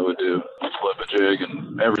all I would do. Flip a jig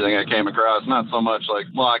and everything I came across. Not so much like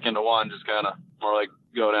lock into one, just kind of more like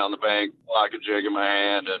go down the bank, lock a jig in my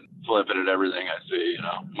hand, and flip it at everything I see.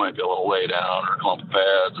 Might be a little lay down or a clump of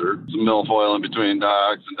pads or some milfoil in between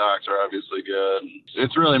docks, and docks are obviously good.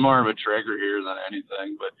 It's really more of a trigger here than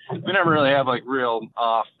anything, but we never really have like real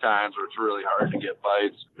off times where it's really hard to get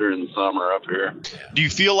bites during the summer up here. Do you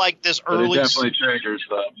feel like this early? It definitely triggers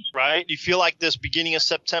stuff. Right? Do you feel like this beginning of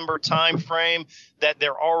September time frame that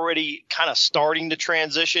they're already kind of starting to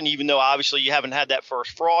transition, even though obviously you haven't had that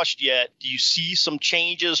first frost yet? Do you see some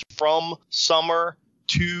changes from summer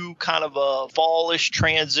to kind of a fallish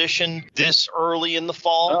transition this early in the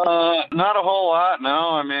fall? Not a whole lot, no.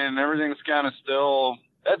 I mean, everything's kind of still.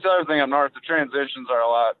 That's the other thing up north. The transitions are a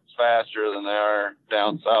lot faster than they are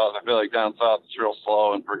down south. I feel like down south it's real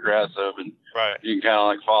slow and progressive, and you can kind of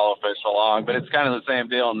like follow fish along. But it's kind of the same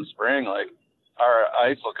deal in the spring. Like our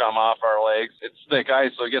ice will come off our lakes. It's thick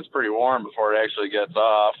ice, so it gets pretty warm before it actually gets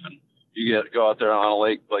off, and you go out there on a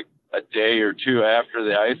lake like a day or 2 after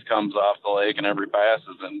the ice comes off the lake, and every bass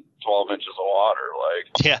is in 12 inches of water.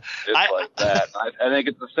 Like, yeah, it's like that. I think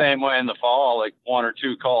it's the same way in the fall, like 1 or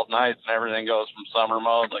 2 cold nights and everything goes from summer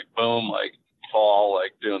mode, like boom, like fall,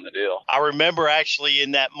 like doing the deal. I remember actually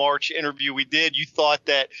in that March interview we did, you thought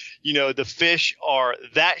that, the fish are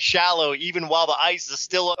that shallow even while the ice is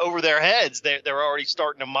still over their heads. They're already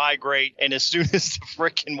starting to migrate, and as soon as the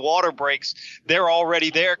freaking water breaks, they're already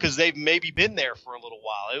there because they've maybe been there for a little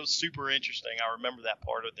while. It was super interesting. I remember that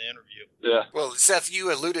part of the interview. Yeah. Well, Seth,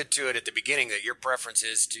 you alluded to it at the beginning that your preference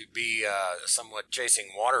is to be somewhat chasing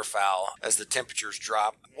waterfowl as the temperatures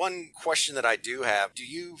drop. One question that I do have, do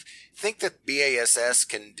you think that BASS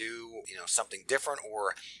can can do, something different,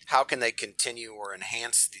 or how can they continue or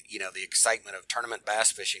enhance the excitement of tournament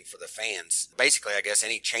bass fishing for the fans? Basically, I guess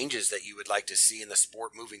any changes that you would like to see in the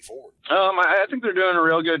sport moving forward. I think they're doing a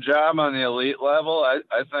real good job on the elite level.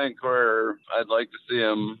 I think where I'd like to see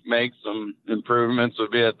them make some improvements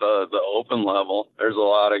would be at the open level. There's a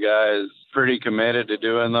lot of guys pretty committed to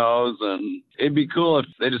doing those, and it'd be cool if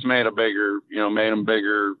they just made made them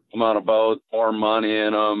bigger amount of boats, more money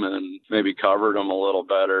in them, and maybe covered them a little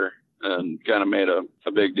better and kind of made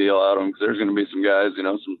a big deal out of them, because there's going to be some guys,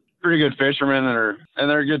 some pretty good fishermen and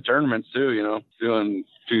they're good tournaments too, doing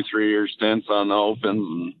 2-3 year stints on the opens,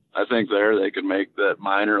 and I think they could make that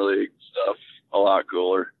minor league stuff a lot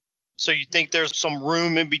cooler. So you think there's some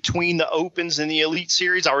room in between the Opens and the Elite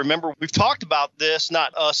Series? I remember we've talked about this,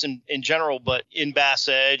 not us in general, but in Bass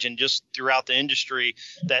Edge and just throughout the industry,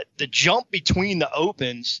 that the jump between the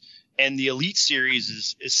Opens and the Elite Series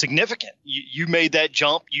is significant. You made that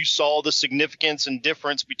jump. You saw the significance and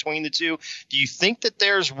difference between the two. Do you think that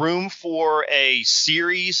there's room for a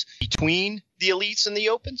series between the Elites and the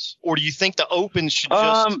Opens? Or do you think the Opens should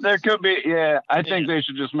just... There could be, yeah. I think they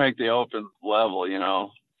should just make the Opens level,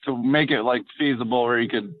 to make it feasible where you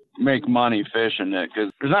could make money fishing it,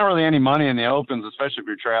 because there's not really any money in the Opens, especially if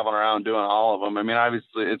you're traveling around doing all of them. I mean,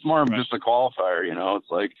 obviously it's more of just a qualifier, it's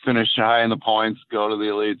like finish high in the points, go to the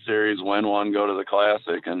Elite Series, win one, go to the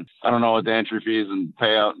Classic. And I don't know what the entry fees and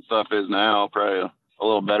payout and stuff is now, probably a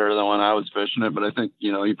little better than when I was fishing it, but I think,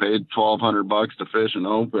 you paid $1,200 to fish an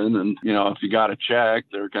open, and, if you got a check,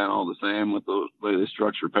 they're kind of all the same with the way they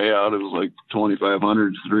structure payout. It was like $2,500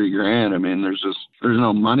 to $3,000. I mean, there's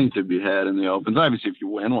no money to be had in the opens. Obviously, if you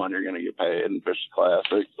win one, you're going to get paid and fish the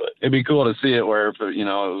Classic, but it'd be cool to see it where, if it, it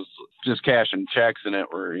was just cashing checks in it,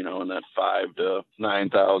 where, in that $5,000 to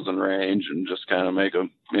 $9,000 range, and just kind of make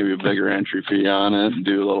maybe a bigger entry fee on it and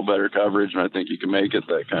do a little better coverage. And I think you can make it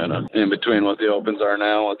that kind of in between what the opens are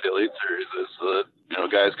now, what the Elite Series is, so that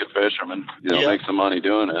guys could fish them and make some money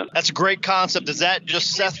doing it. That's a great concept. Is that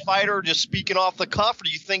just Seth Feider just speaking off the cuff, or do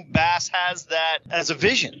you think Bass has that as a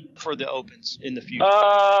vision for the opens in the future?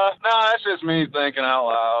 No, that's just me thinking out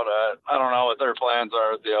loud. I don't know what their plans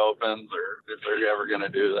are with the opens, or if they're ever going to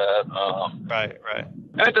do that. Right.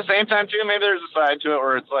 And at the same time too, maybe there's a side to it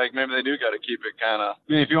where it's like maybe they do got to keep it kind of.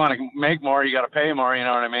 I mean, if you want to make more, you got to pay more. You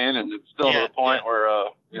know what I mean? And it's still to the point where a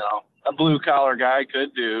blue collar guy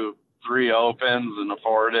could do 3 opens and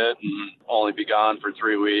afford it and only be gone for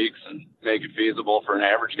 3 weeks and make it feasible for an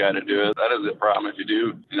average guy to do it. That is a problem if you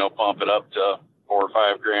do, bump it up to $4 or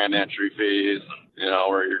 $5 grand entry fees,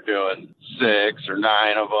 where you're doing 6 or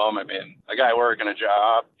 9 of them. I mean, a guy working a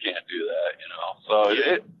job can't do that, So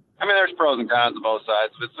there's pros and cons to both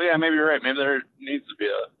sides. But so, yeah, maybe you're right. Maybe there needs to be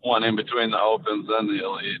one in between the opens and the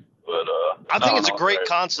Elite. But I think it's a great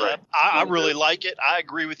concept. I really like it. I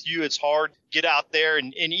agree with you. It's hard to get out there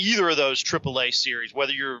in either of those AAA series,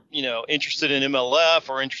 whether you're, interested in MLF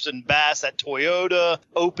or interested in Bass, that Toyota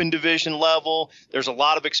Open division level. There's a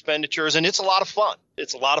lot of expenditures, and it's a lot of fun.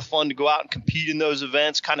 It's a lot of fun to go out and compete in those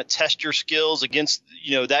events, kind of test your skills against,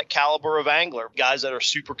 that caliber of angler, guys that are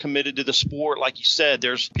super committed to the sport. Like you said,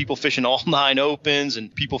 there's people fishing all 9 opens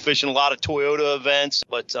and people fishing a lot of Toyota events.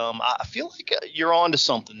 But I feel like you're on to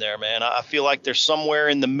something there, man. I feel like there's somewhere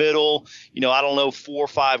in the middle, I don't know, $4 or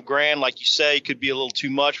 $5 grand, like you say, could be a little too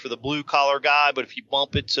much for the blue collar guy. But if you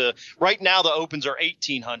bump it to right now, the opens are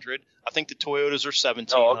 $1,800. I think the Toyotas are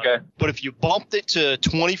 $1,700. Oh, okay. But if you bumped it to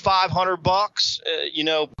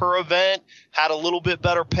 $2,500, per event, had a little bit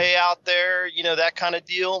better payout there, that kind of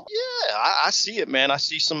deal. Yeah, I see it, man. I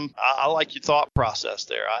see I like your thought process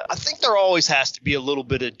there. I think there always has to be a little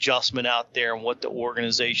bit of adjustment out there in what the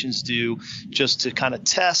organizations do just to kind of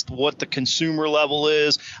test what the consumer level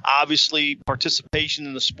is. Obviously, participation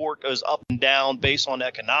in the sport goes up and down based on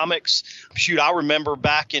economics. Shoot, I remember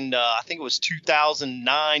back in, I think it was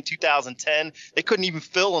 2009, 2010, they couldn't even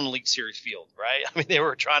fill an Elite Series field, right? I mean, they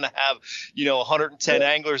were trying to have, 110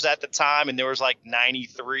 anglers at the time, and there was like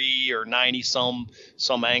 93 or 90 some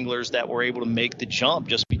anglers that were able to make the jump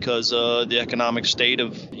just because the economic state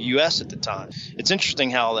of the U.S. at the time. It's interesting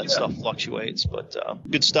how that stuff fluctuates, but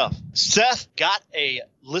good stuff. Seth, got a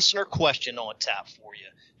listener question on tap for you.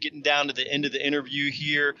 Getting down to the end of the interview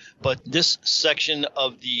here, but this section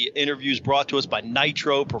of the interview is brought to us by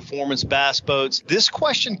Nitro Performance Bass Boats. This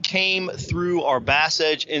question came through our Bass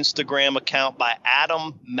Edge Instagram account by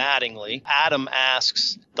Adam Mattingly. Adam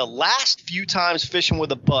asks, the last few times fishing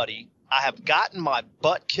with a buddy, I have gotten my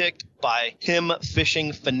butt kicked by him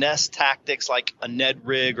fishing finesse tactics like a Ned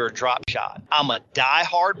rig or a drop shot. I'm a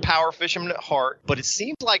diehard power fisherman at heart, but it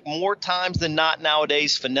seems like more times than not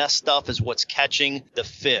nowadays, finesse stuff is what's catching the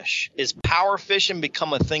fish. Is power fishing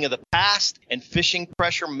become a thing of the past, and fishing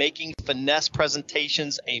pressure making finesse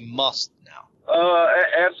presentations a must now?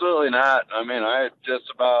 Absolutely not. I mean, I just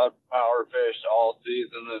about power fished all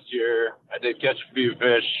season this year. I did catch a few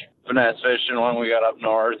fish, finesse fishing when we got up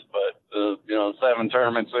north, but the 7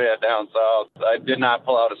 tournaments we had down south, I did not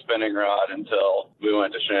pull out a spinning rod until we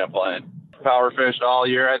went to Champlain. Power fished all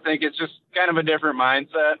year. I think it's just kind of a different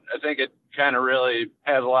mindset. I think it kind of really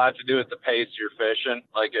has a lot to do with the pace you're fishing.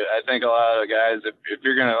 Like, I think a lot of the guys, if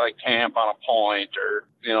you're going to like camp on a point or,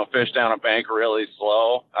 fish down a bank really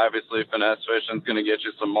slow, obviously finesse fishing is going to get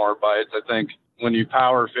you some more bites. I think when you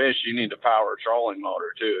power fish, you need a power trolling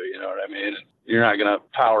motor too. You know what I mean? You're not going to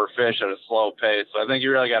power fish at a slow pace. So I think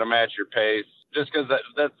you really got to match your pace, just because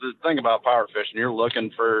that's the thing about power fishing. You're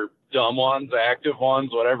looking for dumb ones, active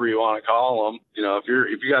ones, whatever you want to call them.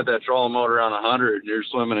 If you got that trolling motor on 100 and you're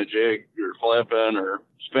swimming a jig, you're flipping or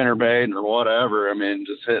spinner baiting or whatever, I mean,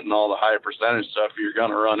 just hitting all the high percentage stuff, you're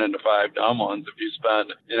going to run into 5 dumb ones. If you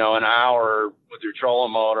spend, an hour with your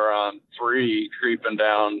trolling motor on 3 creeping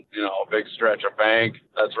down, a big stretch of bank,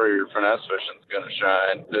 that's where your finesse fishing is going to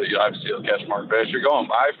shine. Obviously, you'll catch more fish. You're going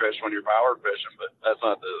by fish when you're power fishing, but that's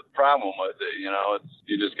not the problem with it.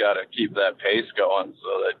 You just got to keep that pace going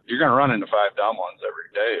so that you're going to run into 5 dumb ones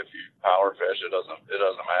every day. If you power fish, it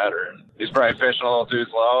doesn't matter. And he's probably fishing a little too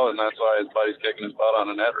slow, and that's why his buddy's kicking his butt on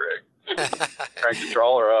a Ned rig. Crank the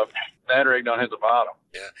trawler up. Ned rig don't hit the bottom.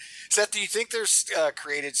 Yeah. Seth, do you think there's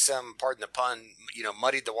created some, pardon the pun,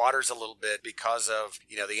 muddied the waters a little bit because of,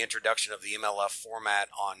 the introduction of the MLF format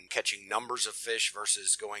on catching numbers of fish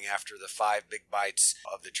versus going after the 5 big bites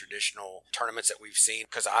of the traditional tournaments that we've seen?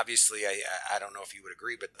 Because obviously, I don't know if you would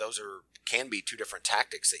agree, but those can be 2 different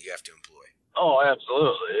tactics that you have to employ. Oh,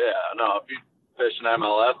 absolutely. Yeah. No, if you fish an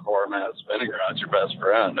MLF format, spinning rod's your best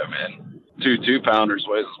friend. I mean, 2 2-pounders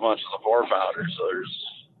weighs as much as a 4-pounder, so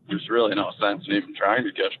there's really no sense in even trying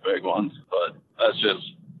to catch big ones. But that's just,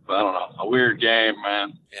 I don't know, a weird game,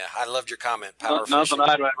 man. Yeah, I loved your comment. Power Nothing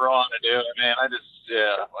I'd ever want to do. I mean,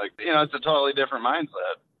 it's a totally different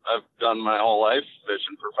mindset. I've done my whole life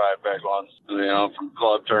fishing for 5 big ones, from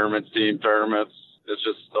club tournaments, team tournaments. It's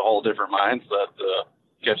just a whole different mindset to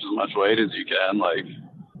catch as much weight as you can. Like,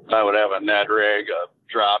 I would have a Ned rig, a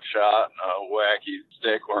drop shot, and a wacky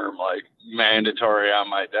stick worm, like, mandatory on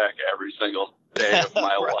my deck every single day of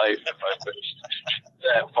my life if I fished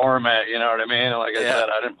that format, you know what I mean? Like I said,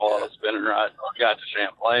 I didn't pull out a spinning rod until I got to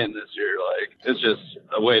Champlain this year. Like, it's just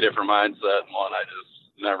a way different mindset and one I just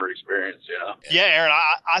never experienced, Yeah, Aaron,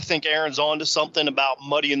 I think Aaron's onto something about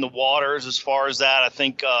muddying the waters as far as that. I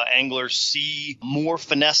think anglers see more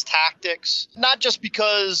finesse tactics, not just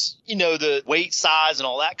because, the weight size and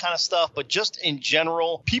all that kind of stuff, but just in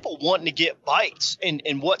general, people wanting to get bites.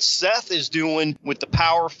 And what Seth is doing with the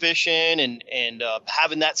power fishing and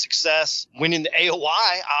having that success, winning the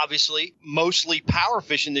AOI, obviously, mostly power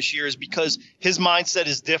fishing this year, is because his mindset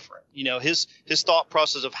is different. His thought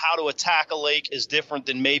process of how to attack a lake is different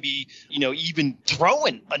than maybe, even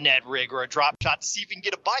throwing a Ned rig or a drop shot to see if he can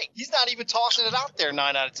get a bite. He's not even tossing it out there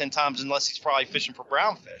 9 out of 10 times unless he's probably fishing for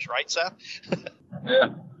brownfish, right, Seth? Yeah,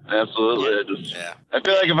 absolutely. I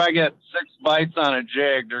feel like if I get 6 bites on a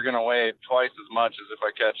jig, they're going to weigh twice as much as if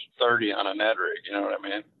I catch 30 on a Ned rig. You know what I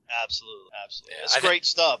mean? Absolutely. It's great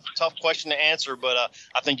stuff. Tough question to answer, but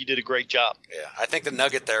I think you did a great job. Yeah, I think the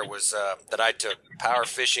nugget there was that I took. Power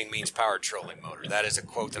fishing means power trolling motor. That is a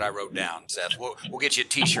quote that I wrote down, Seth. We'll get you a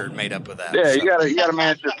T-shirt made up with that. Yeah, you gotta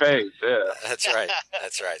match your pace. Yeah, that's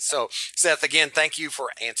right. So, Seth, again, thank you for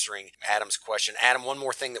answering Adam's question. Adam, one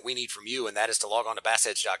more thing that we need from you, and that is to log on to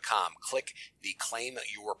BassEdge.com. Click the Claim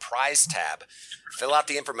Your Prize tab. Fill out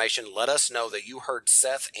the information. Let us know that you heard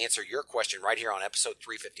Seth answer your question right here on episode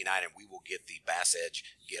 359, and we will get the Bass Edge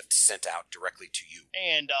gift sent out directly to you.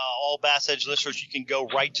 And all Bass Edge listeners, you can go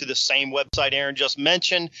right to the same website Aaron just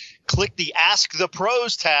mentioned. Click the Ask the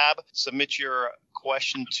Pros tab. Submit your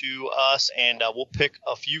question to us, and we'll pick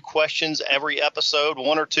a few questions every episode,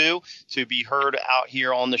 1 or 2, to be heard out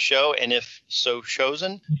here on the show. And if so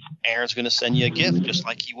chosen, Aaron's going to send you a gift just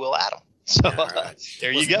like he will Adam. So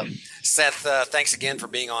there you go. Seth, thanks again for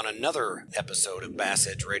being on another episode of Bass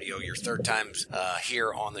Edge Radio, your third time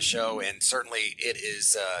here on the show. And certainly it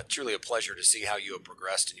is truly a pleasure to see how you have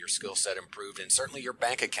progressed and your skill set improved, and certainly your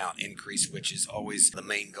bank account increased, which is always the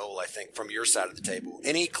main goal, I think, from your side of the table.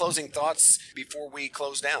 Any closing thoughts before we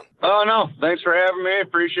close down? Oh, no. Thanks for having me.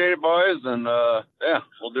 Appreciate it, boys. And,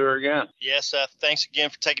 we'll do it again. Yes, Seth. Thanks again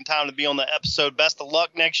for taking time to be on the episode. Best of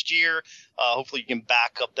luck next year. Hopefully you can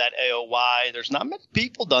back up that AOY. There's not many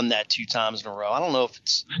people done that 2 times in a row. I don't know if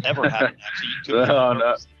it's ever happened, actually.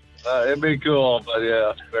 No. It'd be cool, but,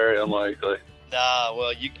 yeah, very unlikely.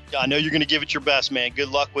 Well, I know you're going to give it your best, man. Good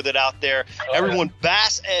luck with it out there. Everyone, yeah.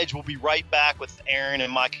 Bass Edge will be right back with Aaron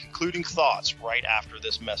and my concluding thoughts right after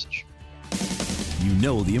this message. You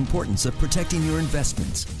know the importance of protecting your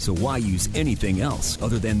investments, so why use anything else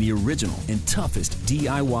other than the original and toughest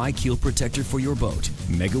DIY keel protector for your boat,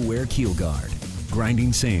 MegaWare Keel Guard.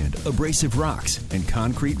 Grinding sand, abrasive rocks, and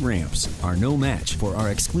concrete ramps are no match for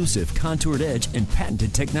our exclusive contoured edge and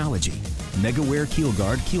patented technology. MegaWare Keel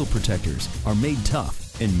Guard keel protectors are made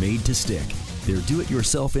tough and made to stick. Their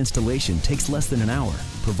do-it-yourself installation takes less than an hour,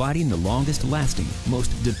 providing the longest-lasting, most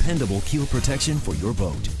dependable keel protection for your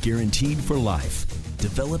boat, guaranteed for life.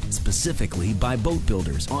 Developed specifically by boat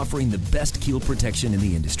builders offering the best keel protection in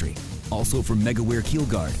the industry. Also from MegaWare Keel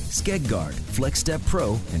Guard, Skeg Guard, Flex Step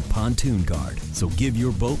Pro, and Pontoon Guard. So give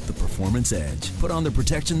your boat the performance edge. Put on the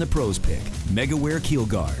protection the pros pick. MegaWare Keel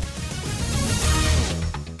Guard.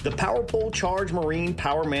 The PowerPole Charge Marine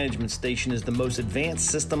Power Management Station is the most advanced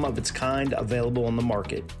system of its kind available on the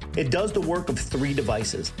market. It does the work of 3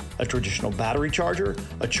 devices, a traditional battery charger,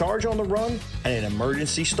 a charge on the run, and an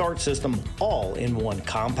emergency start system, all in one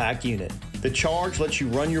compact unit. The Charge lets you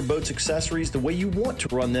run your boat's accessories the way you want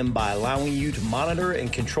to run them by allowing you to monitor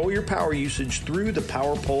and control your power usage through the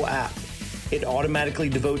PowerPole app. It automatically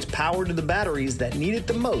devotes power to the batteries that need it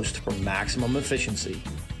the most for maximum efficiency.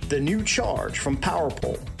 The new Charge from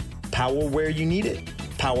PowerPole. Power where you need it,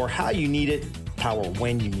 power how you need it, power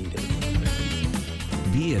when you need it.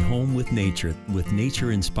 Be at home with nature with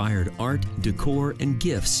nature-inspired art, decor, and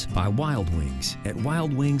gifts by Wild Wings at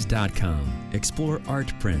wildwings.com. Explore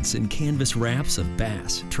art prints and canvas wraps of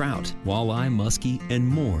bass, trout, walleye, muskie, and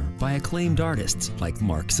more by acclaimed artists like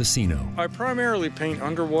Mark Cicino. I primarily paint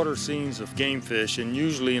underwater scenes of game fish, and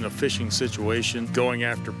usually in a fishing situation, going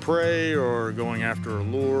after prey or going after a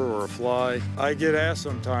lure or a fly. I get asked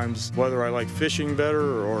sometimes whether I like fishing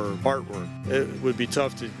better or artwork. It would be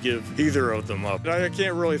tough to give either of them up. I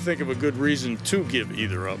can't really think of a good reason to give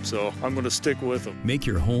either up, so I'm going to stick with them. Make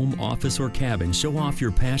your home, office, or cabin show off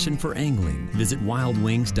your passion for angling. Visit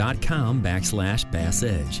wildwings.com/Bass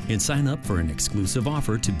Edge and sign up for an exclusive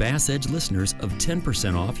offer to Bass Edge listeners of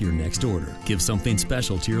 10% off your next order. Give something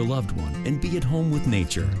special to your loved one and be at home with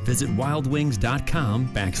nature. Visit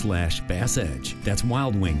wildwings.com/Bass Edge. That's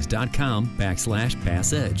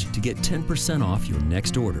wildwings.com/Bass Edge to get 10% off your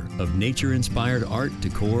next order of nature-inspired art,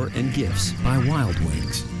 decor, and gifts by Wild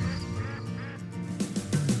Wings.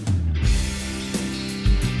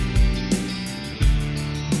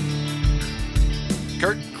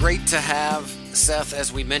 Kurt, great to have Seth,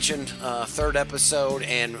 as we mentioned, third episode,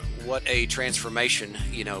 and what a transformation,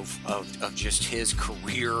 of just his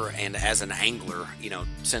career and as an angler,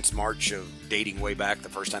 since March of dating way back the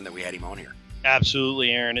first time that we had him on here. Absolutely,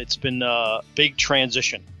 Aaron. It's been a big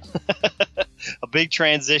transition. A big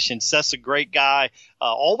transition. Seth's a great guy.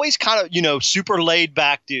 Always kind of, super laid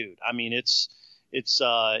back dude. I mean, it's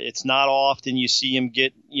not often you see him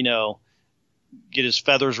get his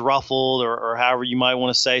feathers ruffled or however you might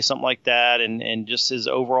want to say, something like that. And just his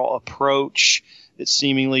overall approach, it's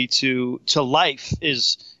seemingly to life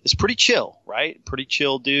is pretty chill, right? Pretty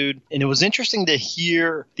chill dude. And it was interesting to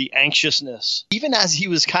hear the anxiousness. Even as he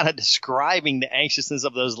was kind of describing the anxiousness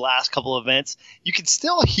of those last couple of events, you could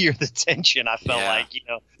still hear the tension, I felt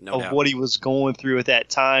no doubt. What he was going through at that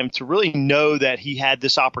time, to really know that he had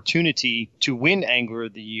this opportunity to win Angler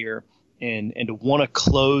of the Year and to want to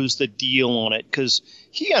close the deal on it, because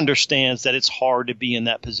he understands that it's hard to be in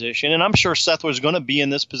that position. And I'm sure Seth was going to be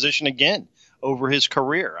in this position again over his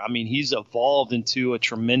career. I mean, he's evolved into a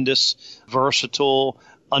tremendous, versatile,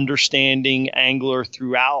 understanding angler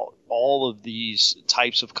throughout all of these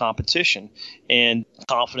types of competition. And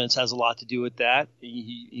confidence has a lot to do with that.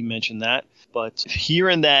 He mentioned that. But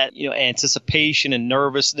hearing that, anticipation and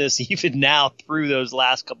nervousness, even now through those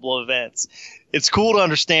last couple of events, it's cool to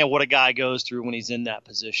understand what a guy goes through when he's in that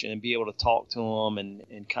position and be able to talk to him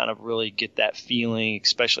and kind of really get that feeling,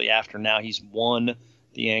 especially after now he's won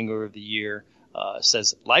the Angler of the Year.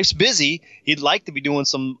 Says life's busy. He'd like to be doing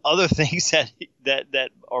some other things that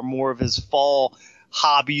are more of his fall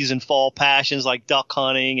hobbies and fall passions like duck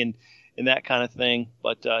hunting and that kind of thing.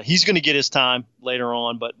 But he's going to get his time later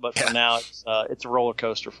on. But for now, it's a roller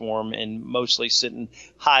coaster for him, and mostly sitting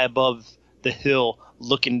high above the hill,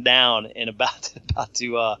 looking down and about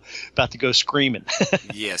to go screaming.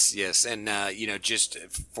 Yes, and just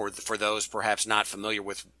for those perhaps not familiar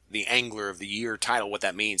with the Angler of the Year title, what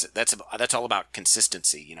that means, that's all about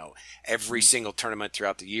consistency. Every single tournament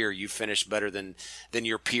throughout the year, you finish better than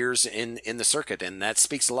your peers in the circuit, and that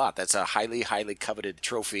speaks a lot. That's a highly coveted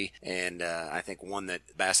trophy, and I think one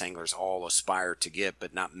that bass anglers all aspire to get,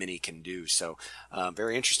 but not many can do. So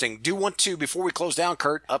very interesting. Do want to, before we close down,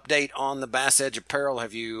 Kurt, update on the Bass Edge apparel.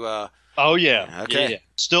 Have you Oh yeah. Okay. Yeah.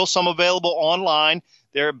 Still some available online.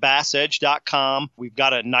 They're at bassedge.com. We've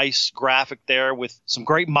got a nice graphic there with some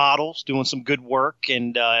great models doing some good work.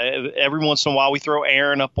 And every once in a while we throw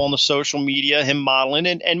Aaron up on the social media, him modeling,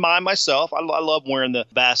 and myself. I love wearing the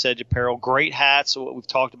Bass Edge apparel. Great hats. So we've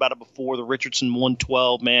talked about it before. The Richardson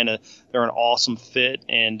 112, man, they're an awesome fit.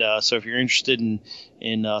 And so if you're interested in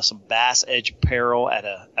some Bass Edge apparel at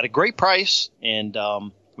a great price, and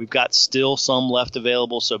we've got still some left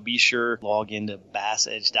available, so be sure log into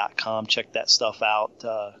bassedge.com, check that stuff out.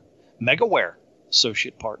 MegaWare,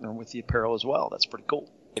 associate partner with the apparel as well. That's pretty cool.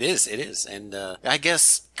 It is. And I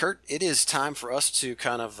guess, Kurt, it is time for us to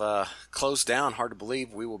kind of close down. Hard to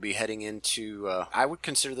believe we will be heading into, I would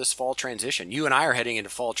consider this fall transition. You and I are heading into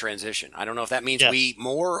fall transition. I don't know if that means we eat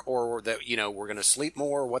more or that, we're going to sleep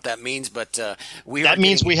more, or what that means, but that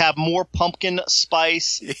means we have more pumpkin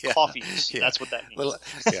spice coffees. Yeah. That's what that means.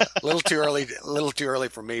 A little too early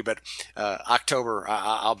for me, but October,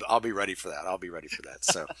 I'll be ready for that.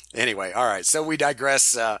 So anyway, all right. So we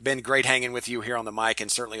digress. Been great hanging with you here on the mic, and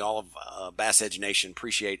certainly all of Bass Edge Nation.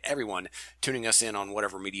 Appreciate everyone tuning us in on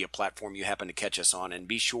whatever media platform you happen to catch us on. And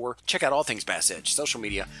be sure, check out all things Bass Edge, social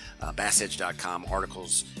media, bassedge.com,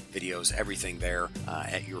 articles, videos, everything there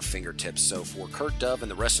at your fingertips. So for Kurt Dove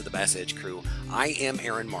and the rest of the Bass Edge crew, I am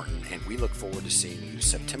Aaron Martin, and we look forward to seeing you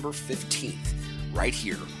September 15th right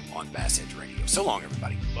here on Bass Edge Radio. So long,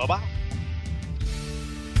 everybody. Bye-bye.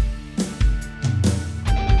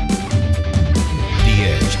 The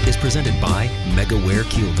Edge is presented by MegaWare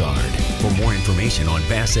Keel Guard. For more information on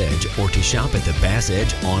Bass Edge or to shop at the Bass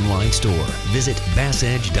Edge online store, visit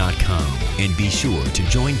bassedge.com. And be sure to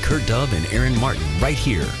join Kurt Dove and Aaron Martin right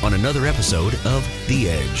here on another episode of The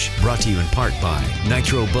Edge. Brought to you in part by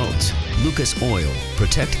Nitro Boats, Lucas Oil,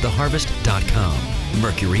 ProtectTheHarvest.com,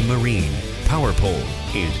 Mercury Marine, PowerPole,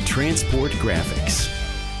 and Transport Graphics.